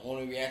 And the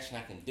only reaction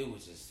I can do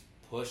was just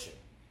push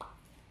her.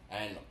 I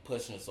ended up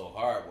pushing her so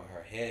hard where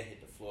her head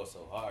hit the floor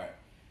so hard.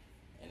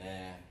 And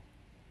then,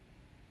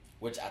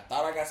 which I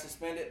thought I got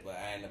suspended, but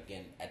I ended up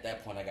at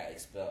that point I got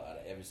expelled out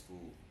of every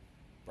school.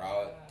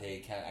 Broward,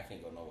 Dade County, I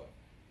couldn't go nowhere.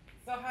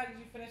 So how did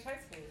you finish high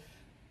school?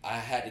 I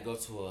had to go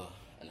to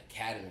an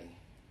academy.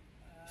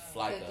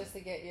 Flyca. Just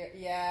to get your,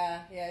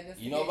 just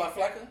you know about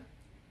Flyca?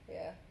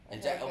 Yeah.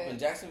 Up in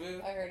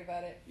Jacksonville? I heard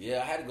about it.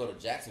 Yeah, I had to go to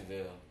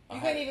Jacksonville. You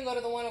couldn't even go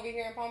to the one over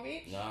here in Palm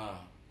Beach? Nah.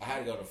 I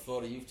had to go to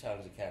Florida Youth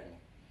Challenge Academy.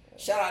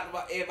 Shout out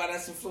to everybody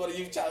that's in Florida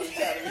Youth Challenge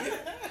Academy.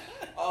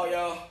 All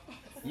y'all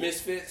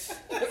misfits.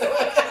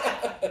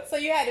 So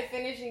you had to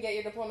finish and get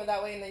your diploma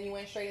that way, and then you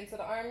went straight into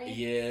the Army?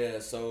 Yeah,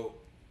 so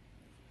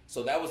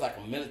that was like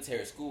a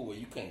military school where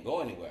you couldn't go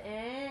anywhere.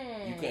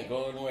 You couldn't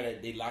go anywhere.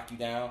 They lock you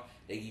down.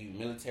 They give you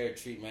military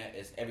treatment.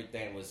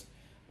 Everything was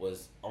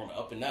on the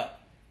up and up.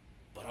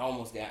 But I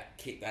almost got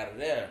kicked out of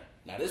there.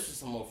 Now, this was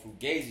some more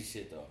fugazi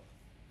shit, though.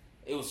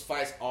 It was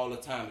fights all the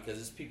time because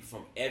there's people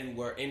from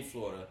everywhere in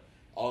Florida.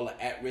 All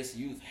the at-risk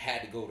youth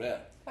had to go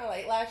there. Kind of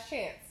like Last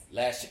Chance.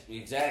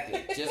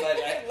 Exactly. Just like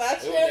that.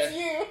 Last Chance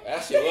you.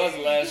 That shit was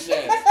the Last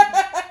Chance.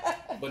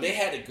 But they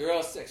had the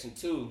girls section,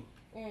 too.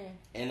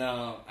 And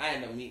I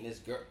ended up meeting this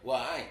girl. Well,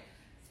 I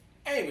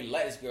ain't really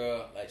like this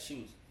girl. Like,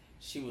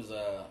 she was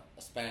a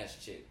Spanish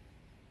chick.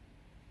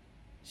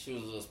 She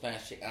was a little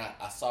Spanish chick.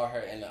 I saw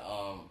her in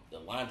the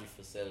laundry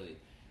facility.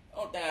 The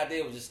only thing I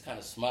did was just kind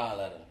of smile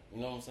at her.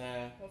 You know what I'm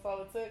saying? That's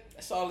all it took?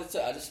 That's all it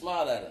took. I just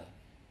smiled at her.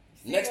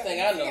 Next thing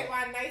I know.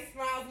 Why nice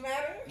smiles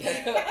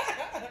matter?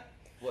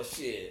 Well,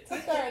 shit.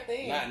 It's our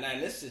thing. Not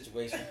in this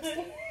situation.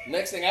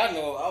 Next thing I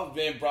know, I was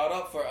being brought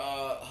up for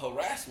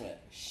harassment.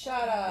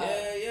 Shut up.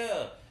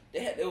 Yeah.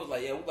 They was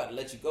like, yeah, we about to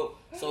let you go.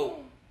 So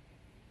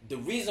the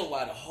reason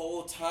why the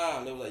whole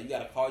time they was like, you got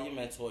to call your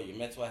mentor. Your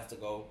mentor has to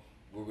go.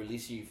 We'll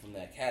release you from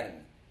the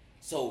academy.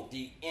 So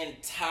the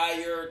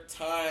entire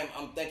time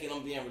I'm thinking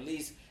I'm being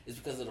released is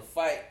because of the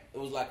fight. It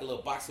was like a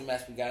little boxing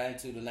match we got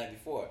into the night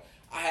before.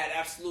 I had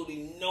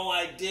absolutely no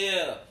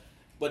idea.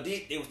 But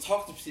they was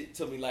talking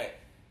to me like,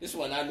 this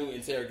one I knew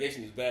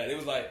interrogation is bad. It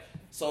was like,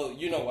 so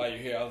you know why you're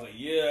here. I was like,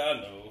 yeah, I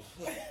know.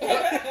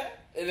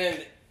 and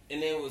then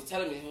it was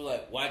telling me, he was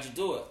like, why'd you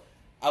do it?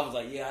 I was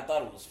like, yeah, I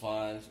thought it was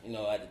fun, at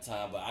the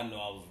time, but I know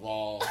I was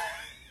wrong.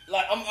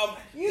 Like,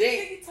 You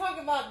think you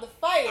talking about the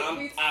fight?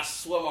 I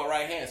swear my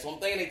right hand. So I'm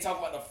thinking they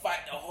talking about the fight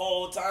the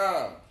whole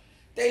time.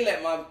 They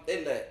let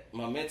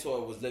my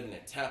mentor was living in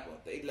Tampa.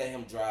 They let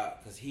him drive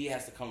because he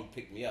has to come and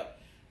pick me up.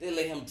 They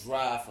let him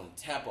drive from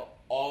Tampa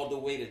all the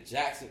way to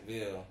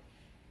Jacksonville,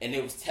 and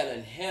they was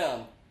telling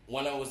him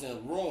when I was in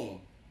the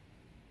room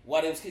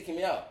why they was kicking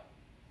me out.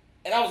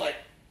 And I was like,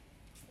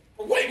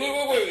 wait.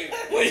 I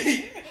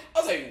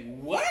was like,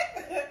 what?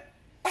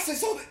 I said,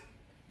 so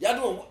y'all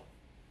doing what?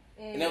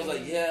 And they was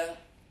like, yeah.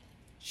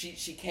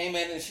 She came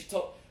in and she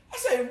told. I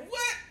said,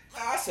 what?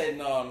 I said,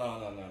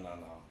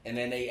 no. And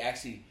then they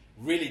actually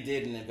really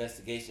did an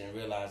investigation and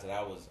realized that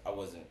I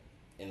wasn't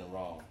in the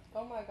wrong.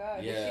 Oh my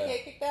God! Yeah. Did she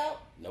get kicked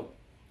out? Nope.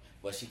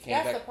 But she came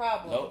back. That's the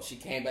problem. Nope. She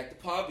came back to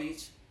Palm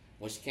Beach.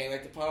 When she came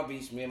back to Palm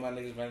Beach, me and my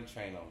niggas ran the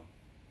train on her.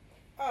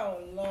 Oh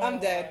Lord. I'm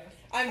dead.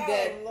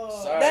 Lord.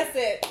 Sorry. That's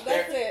it.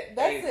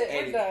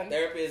 We're done.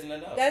 Therapy isn't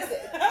enough. That's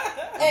it.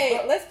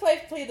 Hey, let's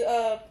play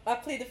I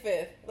plead the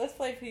fifth. Let's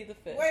play plead the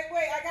fifth. Wait,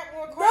 I got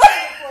more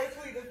questions before I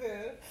plead the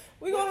fifth.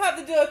 We're gonna have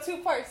to do a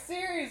 2-part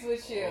series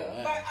with you.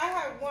 Oh, but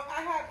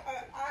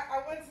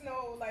I want to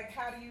know, like,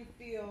 how do you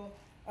feel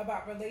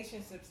about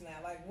relationships now?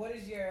 Like, what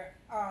is your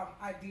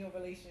ideal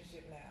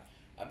relationship now?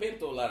 I've been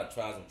through a lot of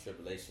trials and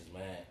tribulations,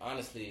 man.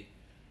 Honestly,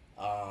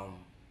 I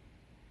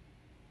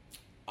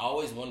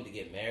always wanted to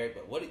get married,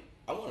 but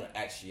I want to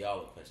ask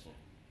y'all a question,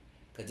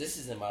 because this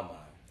is in my mind.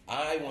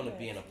 I want to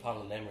be in a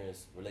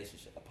polyamorous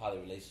relationship, a poly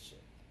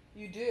relationship.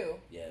 You do?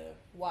 Yeah.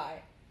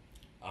 Why?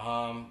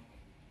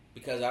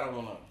 Because I don't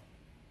want to.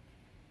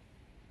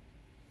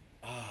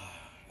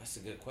 That's a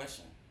good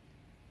question.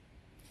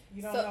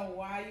 You don't know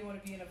why you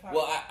want to be in a poly?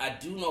 Well, I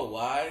do know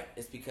why.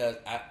 It's because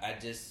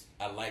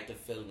I like the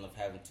feeling of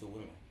having two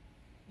women.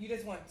 You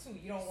just want two.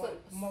 You don't want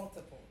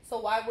multiple. So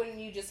why wouldn't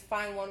you just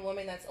find one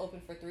woman that's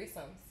open for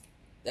threesomes?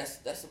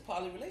 That's a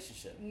poly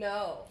relationship.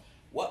 No.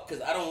 What?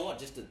 Because I don't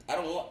want I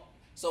don't want.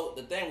 So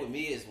the thing with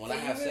me is when I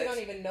have sex. You sex.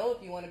 don't even know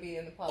if you want to be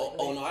in the poly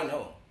relationship. Oh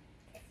no,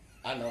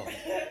 I know.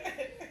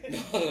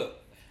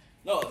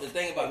 No, the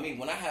thing about me,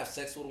 when I have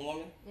sex with a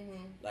woman,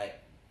 like,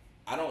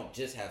 I don't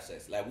just have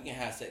sex. Like, we can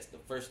have sex the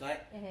first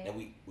night, and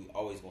we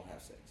always gonna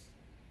have sex.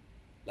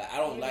 Like, I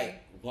don't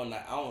like one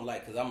night. I don't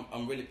like, because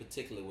I'm really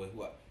particular with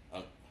who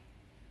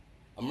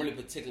I'm really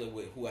particular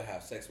with who I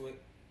have sex with.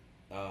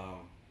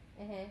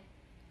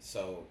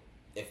 So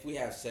if we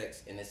have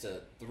sex and it's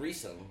a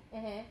threesome,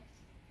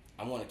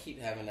 I want to keep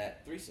having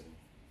that threesome.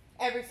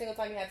 Every single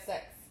time you have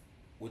sex?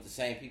 With the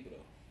same people,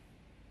 though.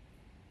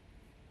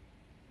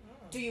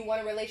 Do you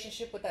want a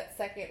relationship with that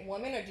second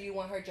woman, or do you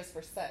want her just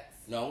for sex?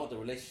 No, I want the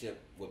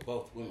relationship with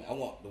both women. I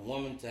want the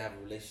woman to have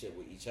a relationship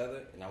with each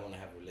other, and I want to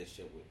have a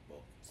relationship with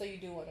both. So you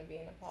do want to be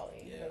in a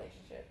poly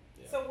relationship?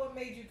 Yeah. So what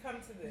made you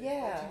come to this?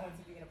 Yeah. That you want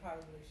to be in a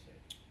poly relationship?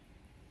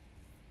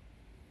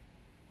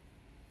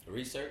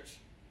 Research.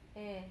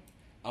 I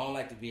don't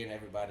like to be in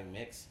everybody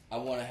mix. I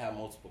want to have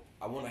multiple.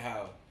 I want to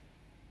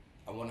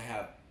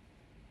have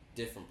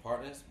different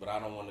partners, but I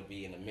don't want to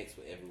be in a mix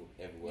with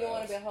everywhere. You don't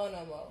want to be a hoe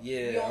no more.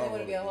 Yeah. You only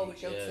want to be a hoe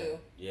with your two.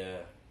 Yeah.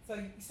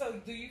 So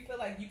do you feel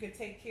like you could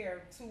take care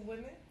of two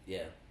women?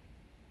 Yeah,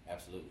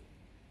 absolutely.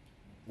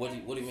 What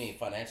do you mean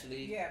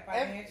financially? Yeah,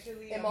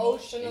 financially,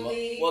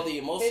 emotionally. Well, the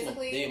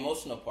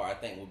emotional part I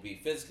think would be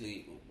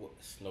physically.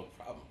 It's no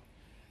problem.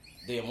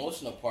 The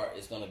emotional part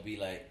is gonna be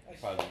like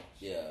probably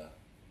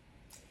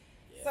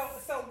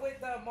So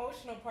with the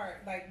emotional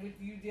part, like with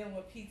you dealing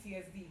with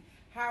PTSD,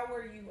 how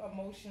are you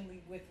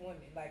emotionally with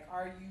women? Like,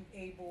 are you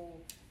able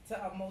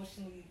to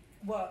emotionally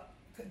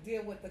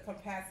deal with the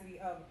capacity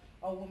of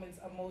a woman's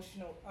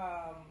emotional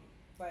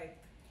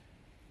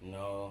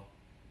No,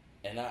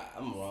 and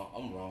I'm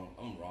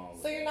wrong.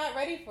 So you're not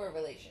ready for a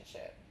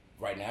relationship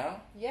right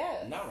now?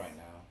 Yes. Not right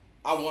now.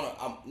 I'm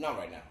not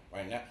right now.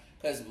 Right now,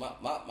 because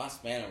my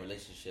span of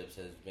relationships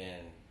has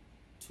been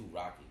too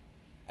rocky.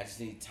 I just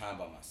need time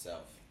by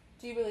myself.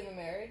 Do you believe in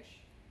marriage?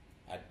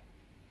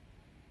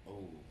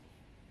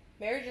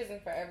 Marriage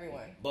isn't for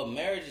everyone. But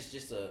marriage is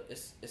just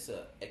it's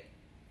a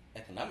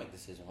economic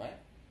decision, right?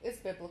 It's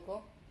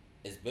biblical.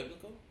 It's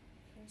biblical.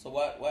 Mm-hmm. So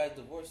why is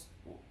divorce?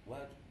 Why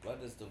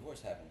does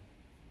divorce happen?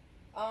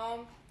 I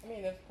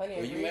mean, there's plenty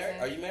of reasons.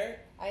 Married? Are you married?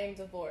 I am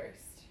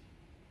divorced.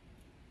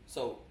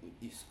 So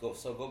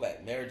go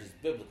back. Marriage is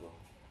biblical.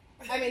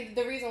 I mean,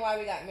 the reason why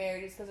we got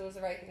married is because it was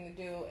the right thing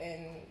to do,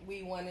 and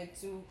we wanted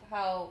to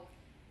how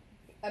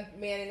a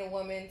man and a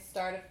woman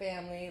start a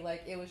family.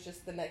 Like, it was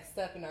just the next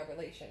step in our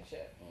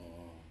relationship.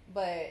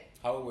 But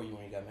how old were you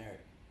when you got married?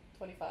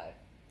 25.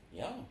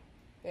 Young.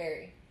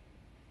 Very.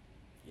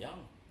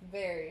 Young.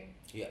 Very.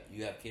 Yeah.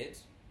 You have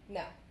kids?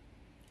 No.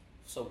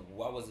 So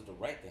why was it the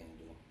right thing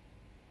to do?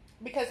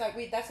 because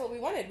that's what we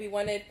wanted. We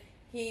wanted.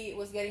 He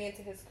was getting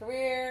into his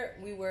career.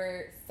 We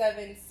were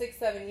 7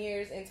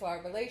 years into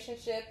our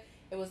relationship.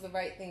 It was the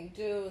right thing to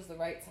do. It was the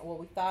right time. Well,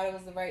 we thought it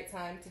was the right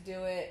time to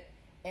do it,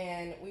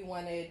 and we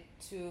wanted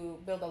to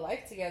build a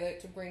life together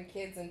to bring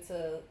kids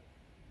into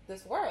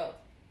this world.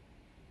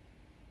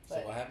 But,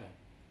 so what happened?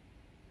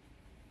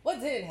 What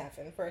didn't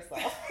happen? First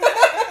off,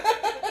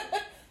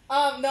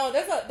 no,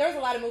 there's a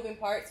lot of moving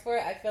parts for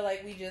it. I feel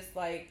like we just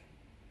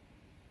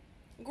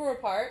grew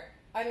apart.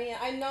 I mean,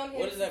 I known him.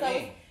 What does that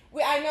mean?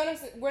 I know him.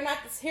 We're not.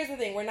 Here's the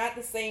thing. We're not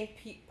the same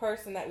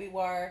person that we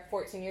were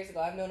 14 years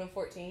ago. I've known him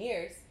 14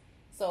 years.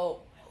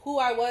 So who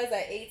I was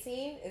at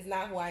 18 is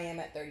not who I am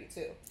at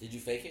 32. Did you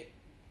fake it?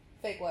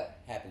 Fake what?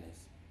 Happiness.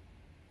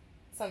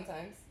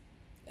 Sometimes.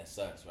 That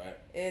sucks, right?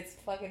 It's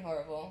fucking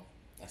horrible.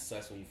 That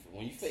sucks when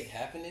you fake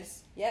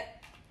happiness.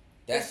 Yep.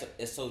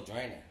 It's so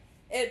draining.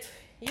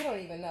 You don't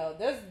even know.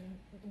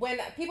 When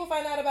people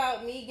find out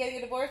about me getting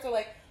a divorce, they're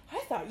like, I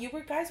thought you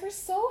guys were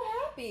so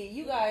happy.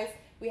 You guys,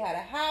 we had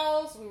a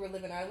house, we were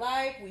living our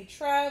life, we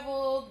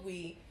traveled,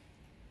 we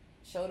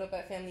showed up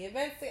at family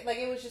events. Like,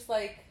 it was just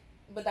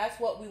but that's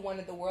what we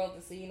wanted the world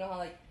to see. You know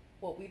how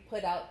what we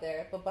put out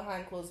there, but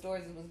behind closed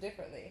doors it was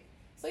differently.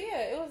 So yeah,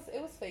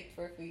 it was fake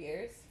for a few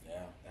years.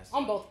 Yeah, that's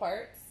on both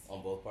parts.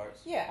 On both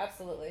parts. Yeah,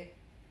 absolutely.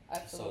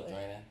 It's so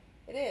draining.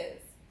 It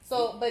is.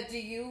 So, but do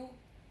you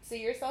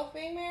see yourself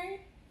being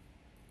married,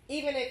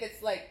 even if it's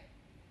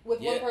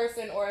with one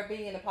person or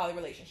being in a poly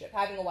relationship,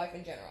 having a wife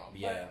in general?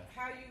 Yeah. But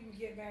how do you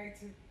get married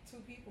to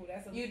two people?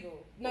 That's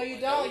illegal. No, you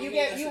don't.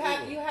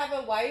 You have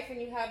a wife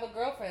and you have a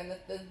girlfriend.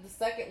 The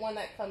second one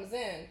that comes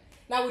in.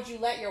 Now, would you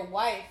let your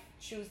wife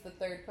choose the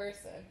third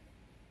person?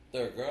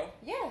 Third girl?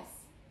 Yes.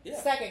 Yeah.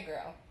 Second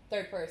girl,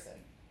 third person.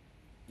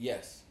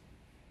 Yes.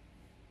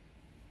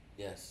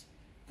 Yes.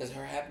 Because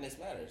her happiness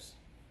matters.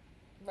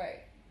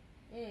 Right.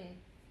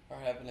 Her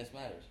happiness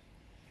matters.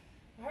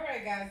 All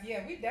right, guys.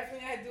 Yeah, we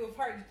definitely had to do a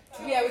part.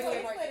 Yeah, let's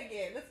play it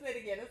again. Let's play it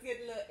again. Let's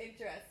get a little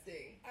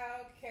interesting.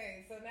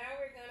 Okay, so now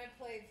we're gonna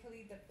play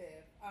Plead the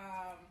Fifth.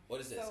 What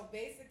is this? So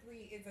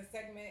basically, it's a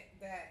segment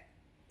that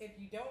if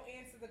you don't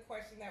answer the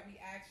question that we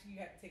asked you, you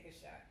have to take a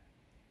shot,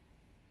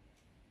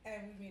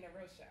 and we mean a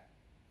real shot.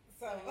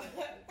 So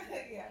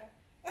yeah.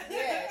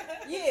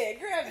 Yeah,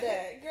 grab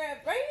that. Grab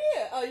right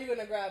here. Oh, you're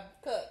gonna grab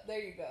cup. There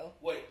you go.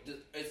 Wait,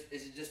 is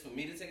it just for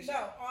me to take a No,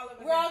 shot? all of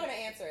us. We're all gonna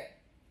answer it.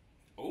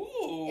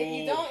 Ooh. If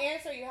you don't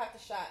answer, you have to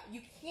shot.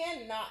 You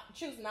cannot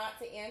choose not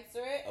to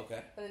answer it.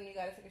 Okay. But then you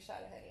gotta take a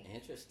shot of Henny.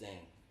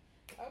 Interesting.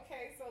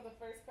 Okay, so the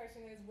first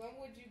question is, when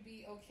would you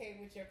be okay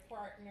with your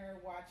partner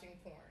watching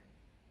porn?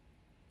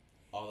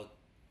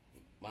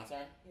 My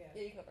turn? Yeah,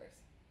 you go first.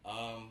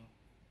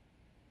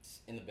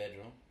 In the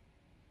bedroom.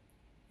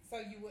 So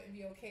you wouldn't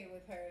be okay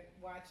with her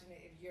watching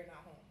it if you're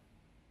not home?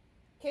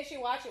 Can she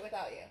watch it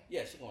without you?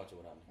 Yeah, she can watch it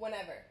without me.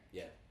 Whenever?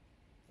 Yeah.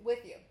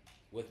 With you?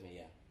 With me,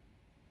 yeah.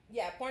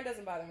 Yeah, porn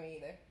doesn't bother me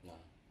either. No.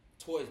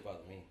 Toys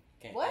bother me.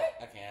 What?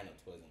 I can't handle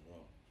toys in the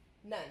room.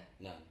 None.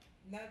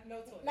 No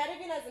toys? Not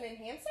even as an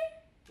enhancer?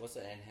 What's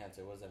an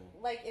enhancer? What does that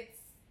mean? Like it's...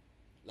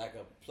 Like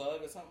a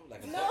plug or something?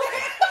 Like a no.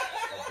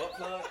 a butt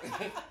plug?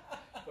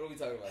 What are we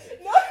talking about here?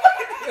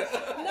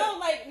 No,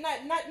 no,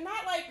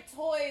 not like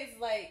toys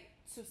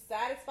to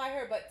satisfy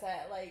her, but to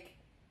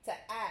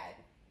add.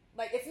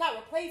 Like, it's not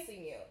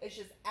replacing you. It's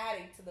just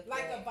adding to the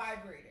like feeling. A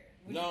vibrator.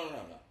 No.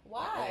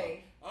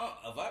 Why?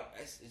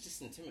 It's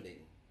just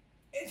intimidating.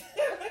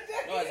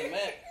 No, as a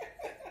man,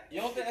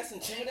 you don't think that's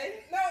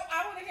intimidating? No,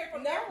 I want to hear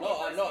from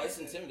No, it's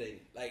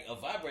intimidating. Like a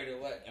vibrator,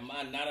 what? Am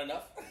I not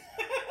enough?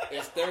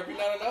 Is therapy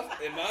not enough?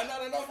 Am I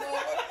not enough?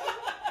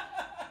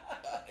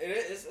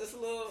 It's a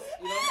little,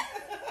 you know.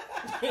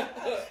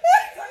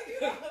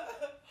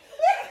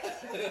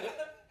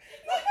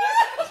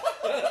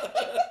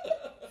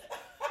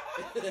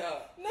 Yeah.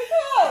 No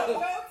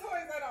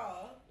toys at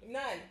all.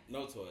 None.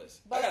 No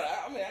toys. But I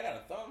got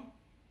a thumb.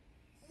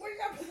 Where you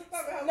got to put the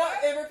thumb? No,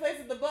 it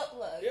replaces the butt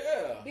plug.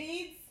 Yeah.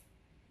 Beads.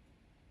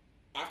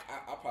 I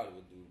probably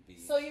would do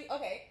beads. So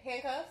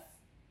handcuffs?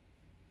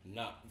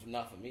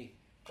 Not for me.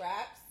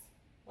 Wraps.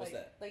 What's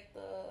that? Like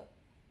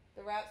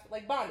the wraps,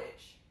 like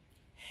bondage.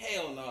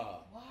 Hell no. Nah.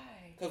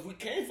 Why? Because we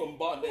came from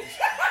bondage.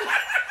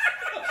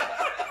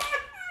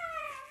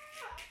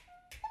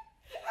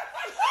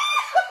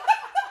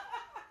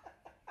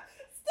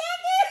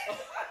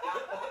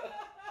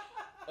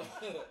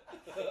 So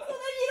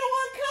then you don't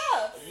want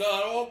cuffs. No, I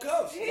don't want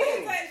cuffs. She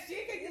said she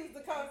could use the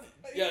cuffs.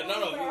 Yeah, no,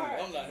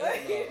 I'm not.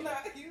 He's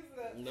not using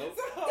them. Nope.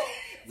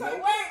 So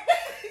Nope. wait.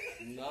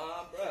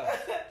 Nah, bruh.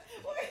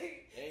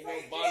 Wait. Ain't So no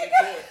she bondage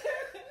here.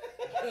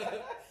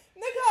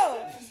 Nicole.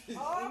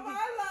 All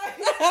my life.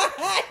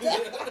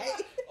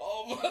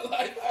 All my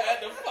life I had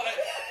to fight.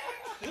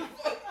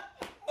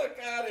 Fuck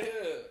out of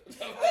here.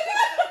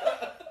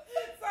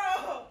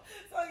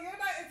 So you're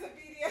not into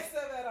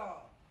BDSM at all?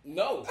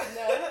 No.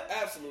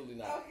 Absolutely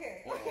not. Okay.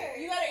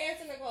 You gotta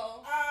answer,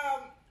 Nicole.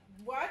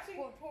 Watching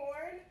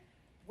porn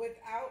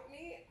without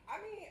me, I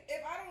mean,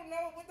 if I don't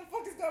know what the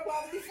fuck is gonna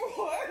bother me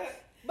for,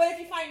 But if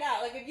you find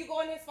out, like if you go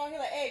on his phone, you're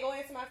like, hey, go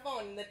answer my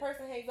phone, and the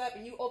person hangs up,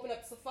 and you open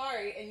up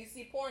Safari and you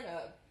see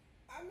Pornhub.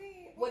 I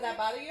mean, would that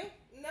bother you?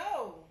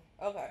 No.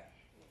 Okay.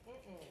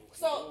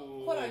 So,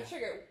 hold on,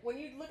 Trigger. When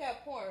you look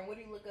at porn, what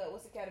do you look up?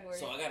 What's the category?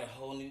 So I got a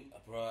whole new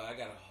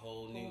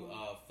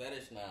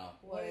fetish now.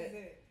 What is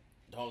it?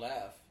 Don't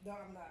laugh. No,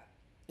 I'm not.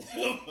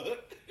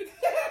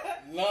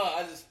 No,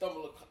 I just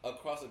stumbled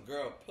across a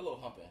girl pillow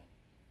humping.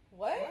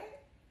 What?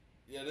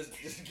 Yeah, this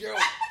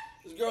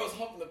girl was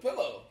humping the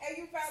pillow. And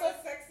you found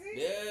it sexy?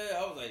 Yeah,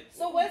 I was like.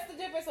 So what's the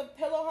difference of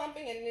pillow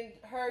humping and then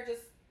her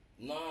just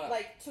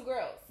like two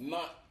girls?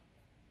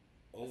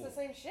 It's the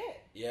same shit.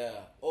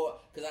 Yeah, or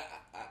because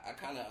I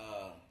kind of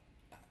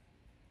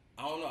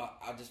I don't know.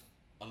 I just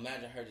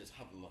imagine her just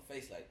humping my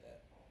face like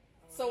that.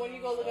 So when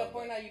you go look up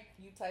porn now,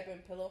 you type in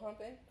pillow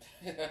humping?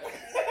 No,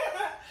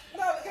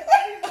 because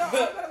I'm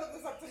gonna look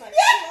this up tonight.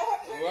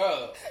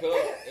 Bro, pillow.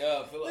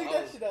 Look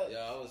that shit up.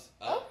 Yeah, I was.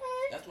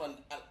 Okay. That's my.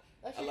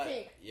 That's I your like.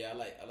 kink. Yeah,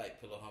 I like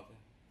pillow humping.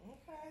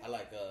 Okay. I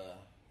like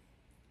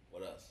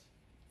what else?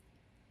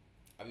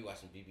 I be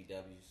watching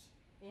BBWs.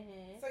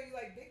 Mm-hmm. So you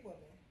like big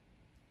women?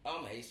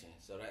 I'm Haitian,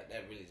 so that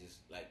really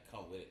just like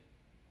come with it.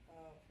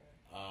 Oh, okay.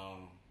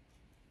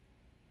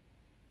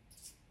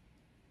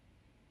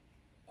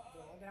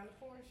 Going down the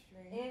porn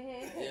stream.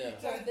 Mm-hmm. Yeah.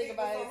 Trying to think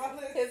about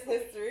his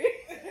history.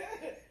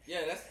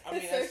 Yeah, that's. I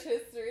mean, search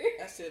history.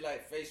 That's it.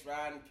 Like face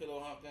riding, pillow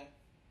humping.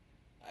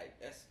 Like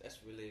that's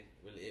really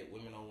it.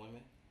 Women on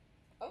women.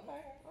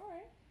 Okay.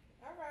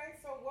 All right.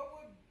 So what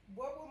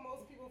would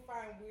most people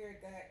find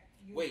weird that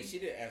you? Wait, she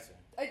didn't answer.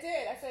 I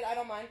did. I said I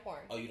don't mind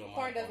porn. Oh, you don't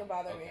mind porn? Doesn't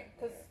bother me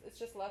because Okay. it's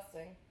just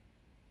lusting.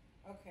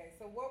 Okay.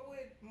 So what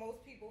would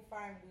most people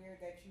find weird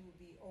that you would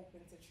be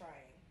open to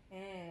trying?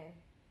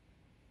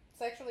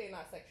 Sexually or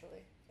not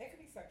sexually? It could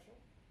be sexual.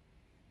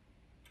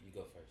 You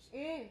go first.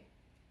 You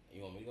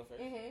want me to go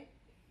first? Mm-hmm.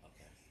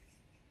 Okay.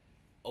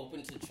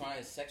 Open to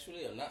trying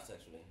sexually or not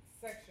sexually?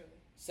 Sexually.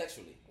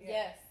 Sexually.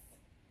 Yes.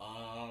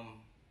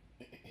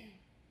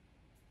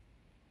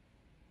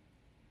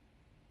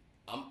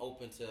 I'm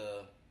open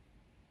to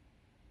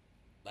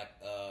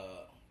like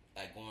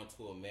going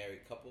to a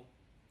married couple.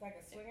 Like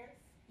a swingers?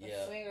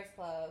 A swingers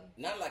club.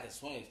 Not like a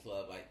swingers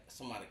club, like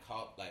somebody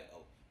called like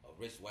a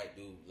rich white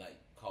dude like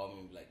called me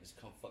and be like, just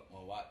come fuck my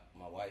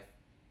wife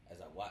as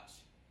I watch.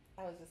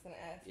 I was just gonna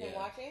ask. Him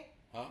watching?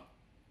 Huh?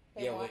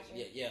 Him watching?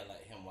 Yeah,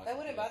 like him watching. That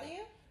wouldn't bother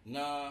you?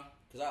 Nah,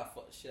 cause I'll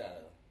fuck the shit out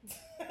of her.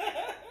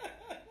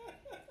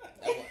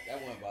 That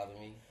wouldn't bother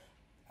me.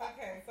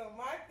 Okay, so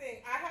my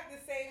thing, I have the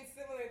same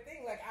similar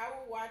thing. Like, I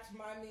will watch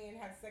my man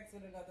have sex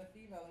with another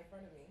female in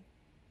front of me.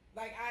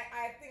 Like,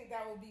 I think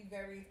that would be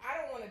very... I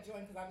don't want to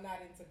join because I'm not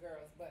into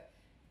girls, but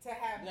to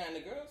have... Not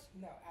into girls?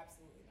 No,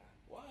 absolutely not.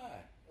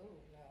 Why? Oh,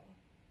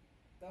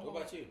 no. What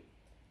about you?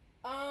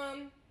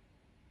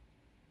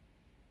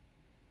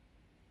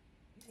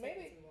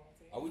 Maybe.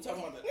 Are we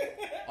talking about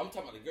I'm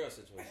talking about the girl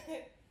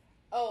situation.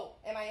 Oh,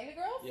 am I into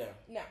girls? Yeah.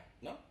 No.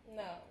 No?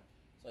 No.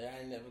 So y'all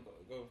ain't never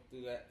go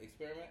through that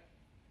experiment?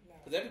 No.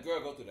 Because every girl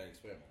go through that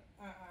experiment.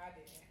 I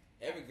didn't.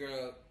 Every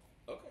girl...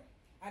 Okay.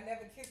 I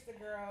never kissed a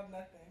girl,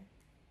 nothing.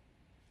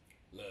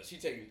 Look, she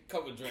taking a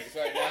couple drinks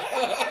right now.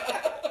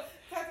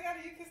 Tatiana,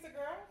 you kissed a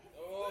girl?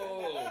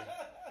 Oh.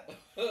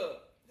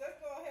 Just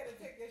go ahead and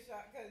take your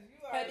shot because you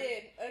are... I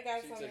did. I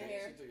got some in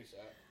here. She took a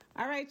shot.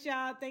 All right,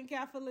 y'all. Thank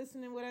y'all for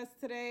listening with us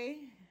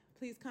today.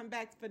 Please come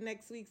back for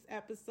next week's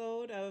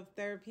episode of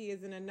Therapy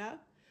Isn't Enough.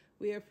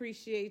 We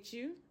appreciate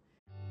you.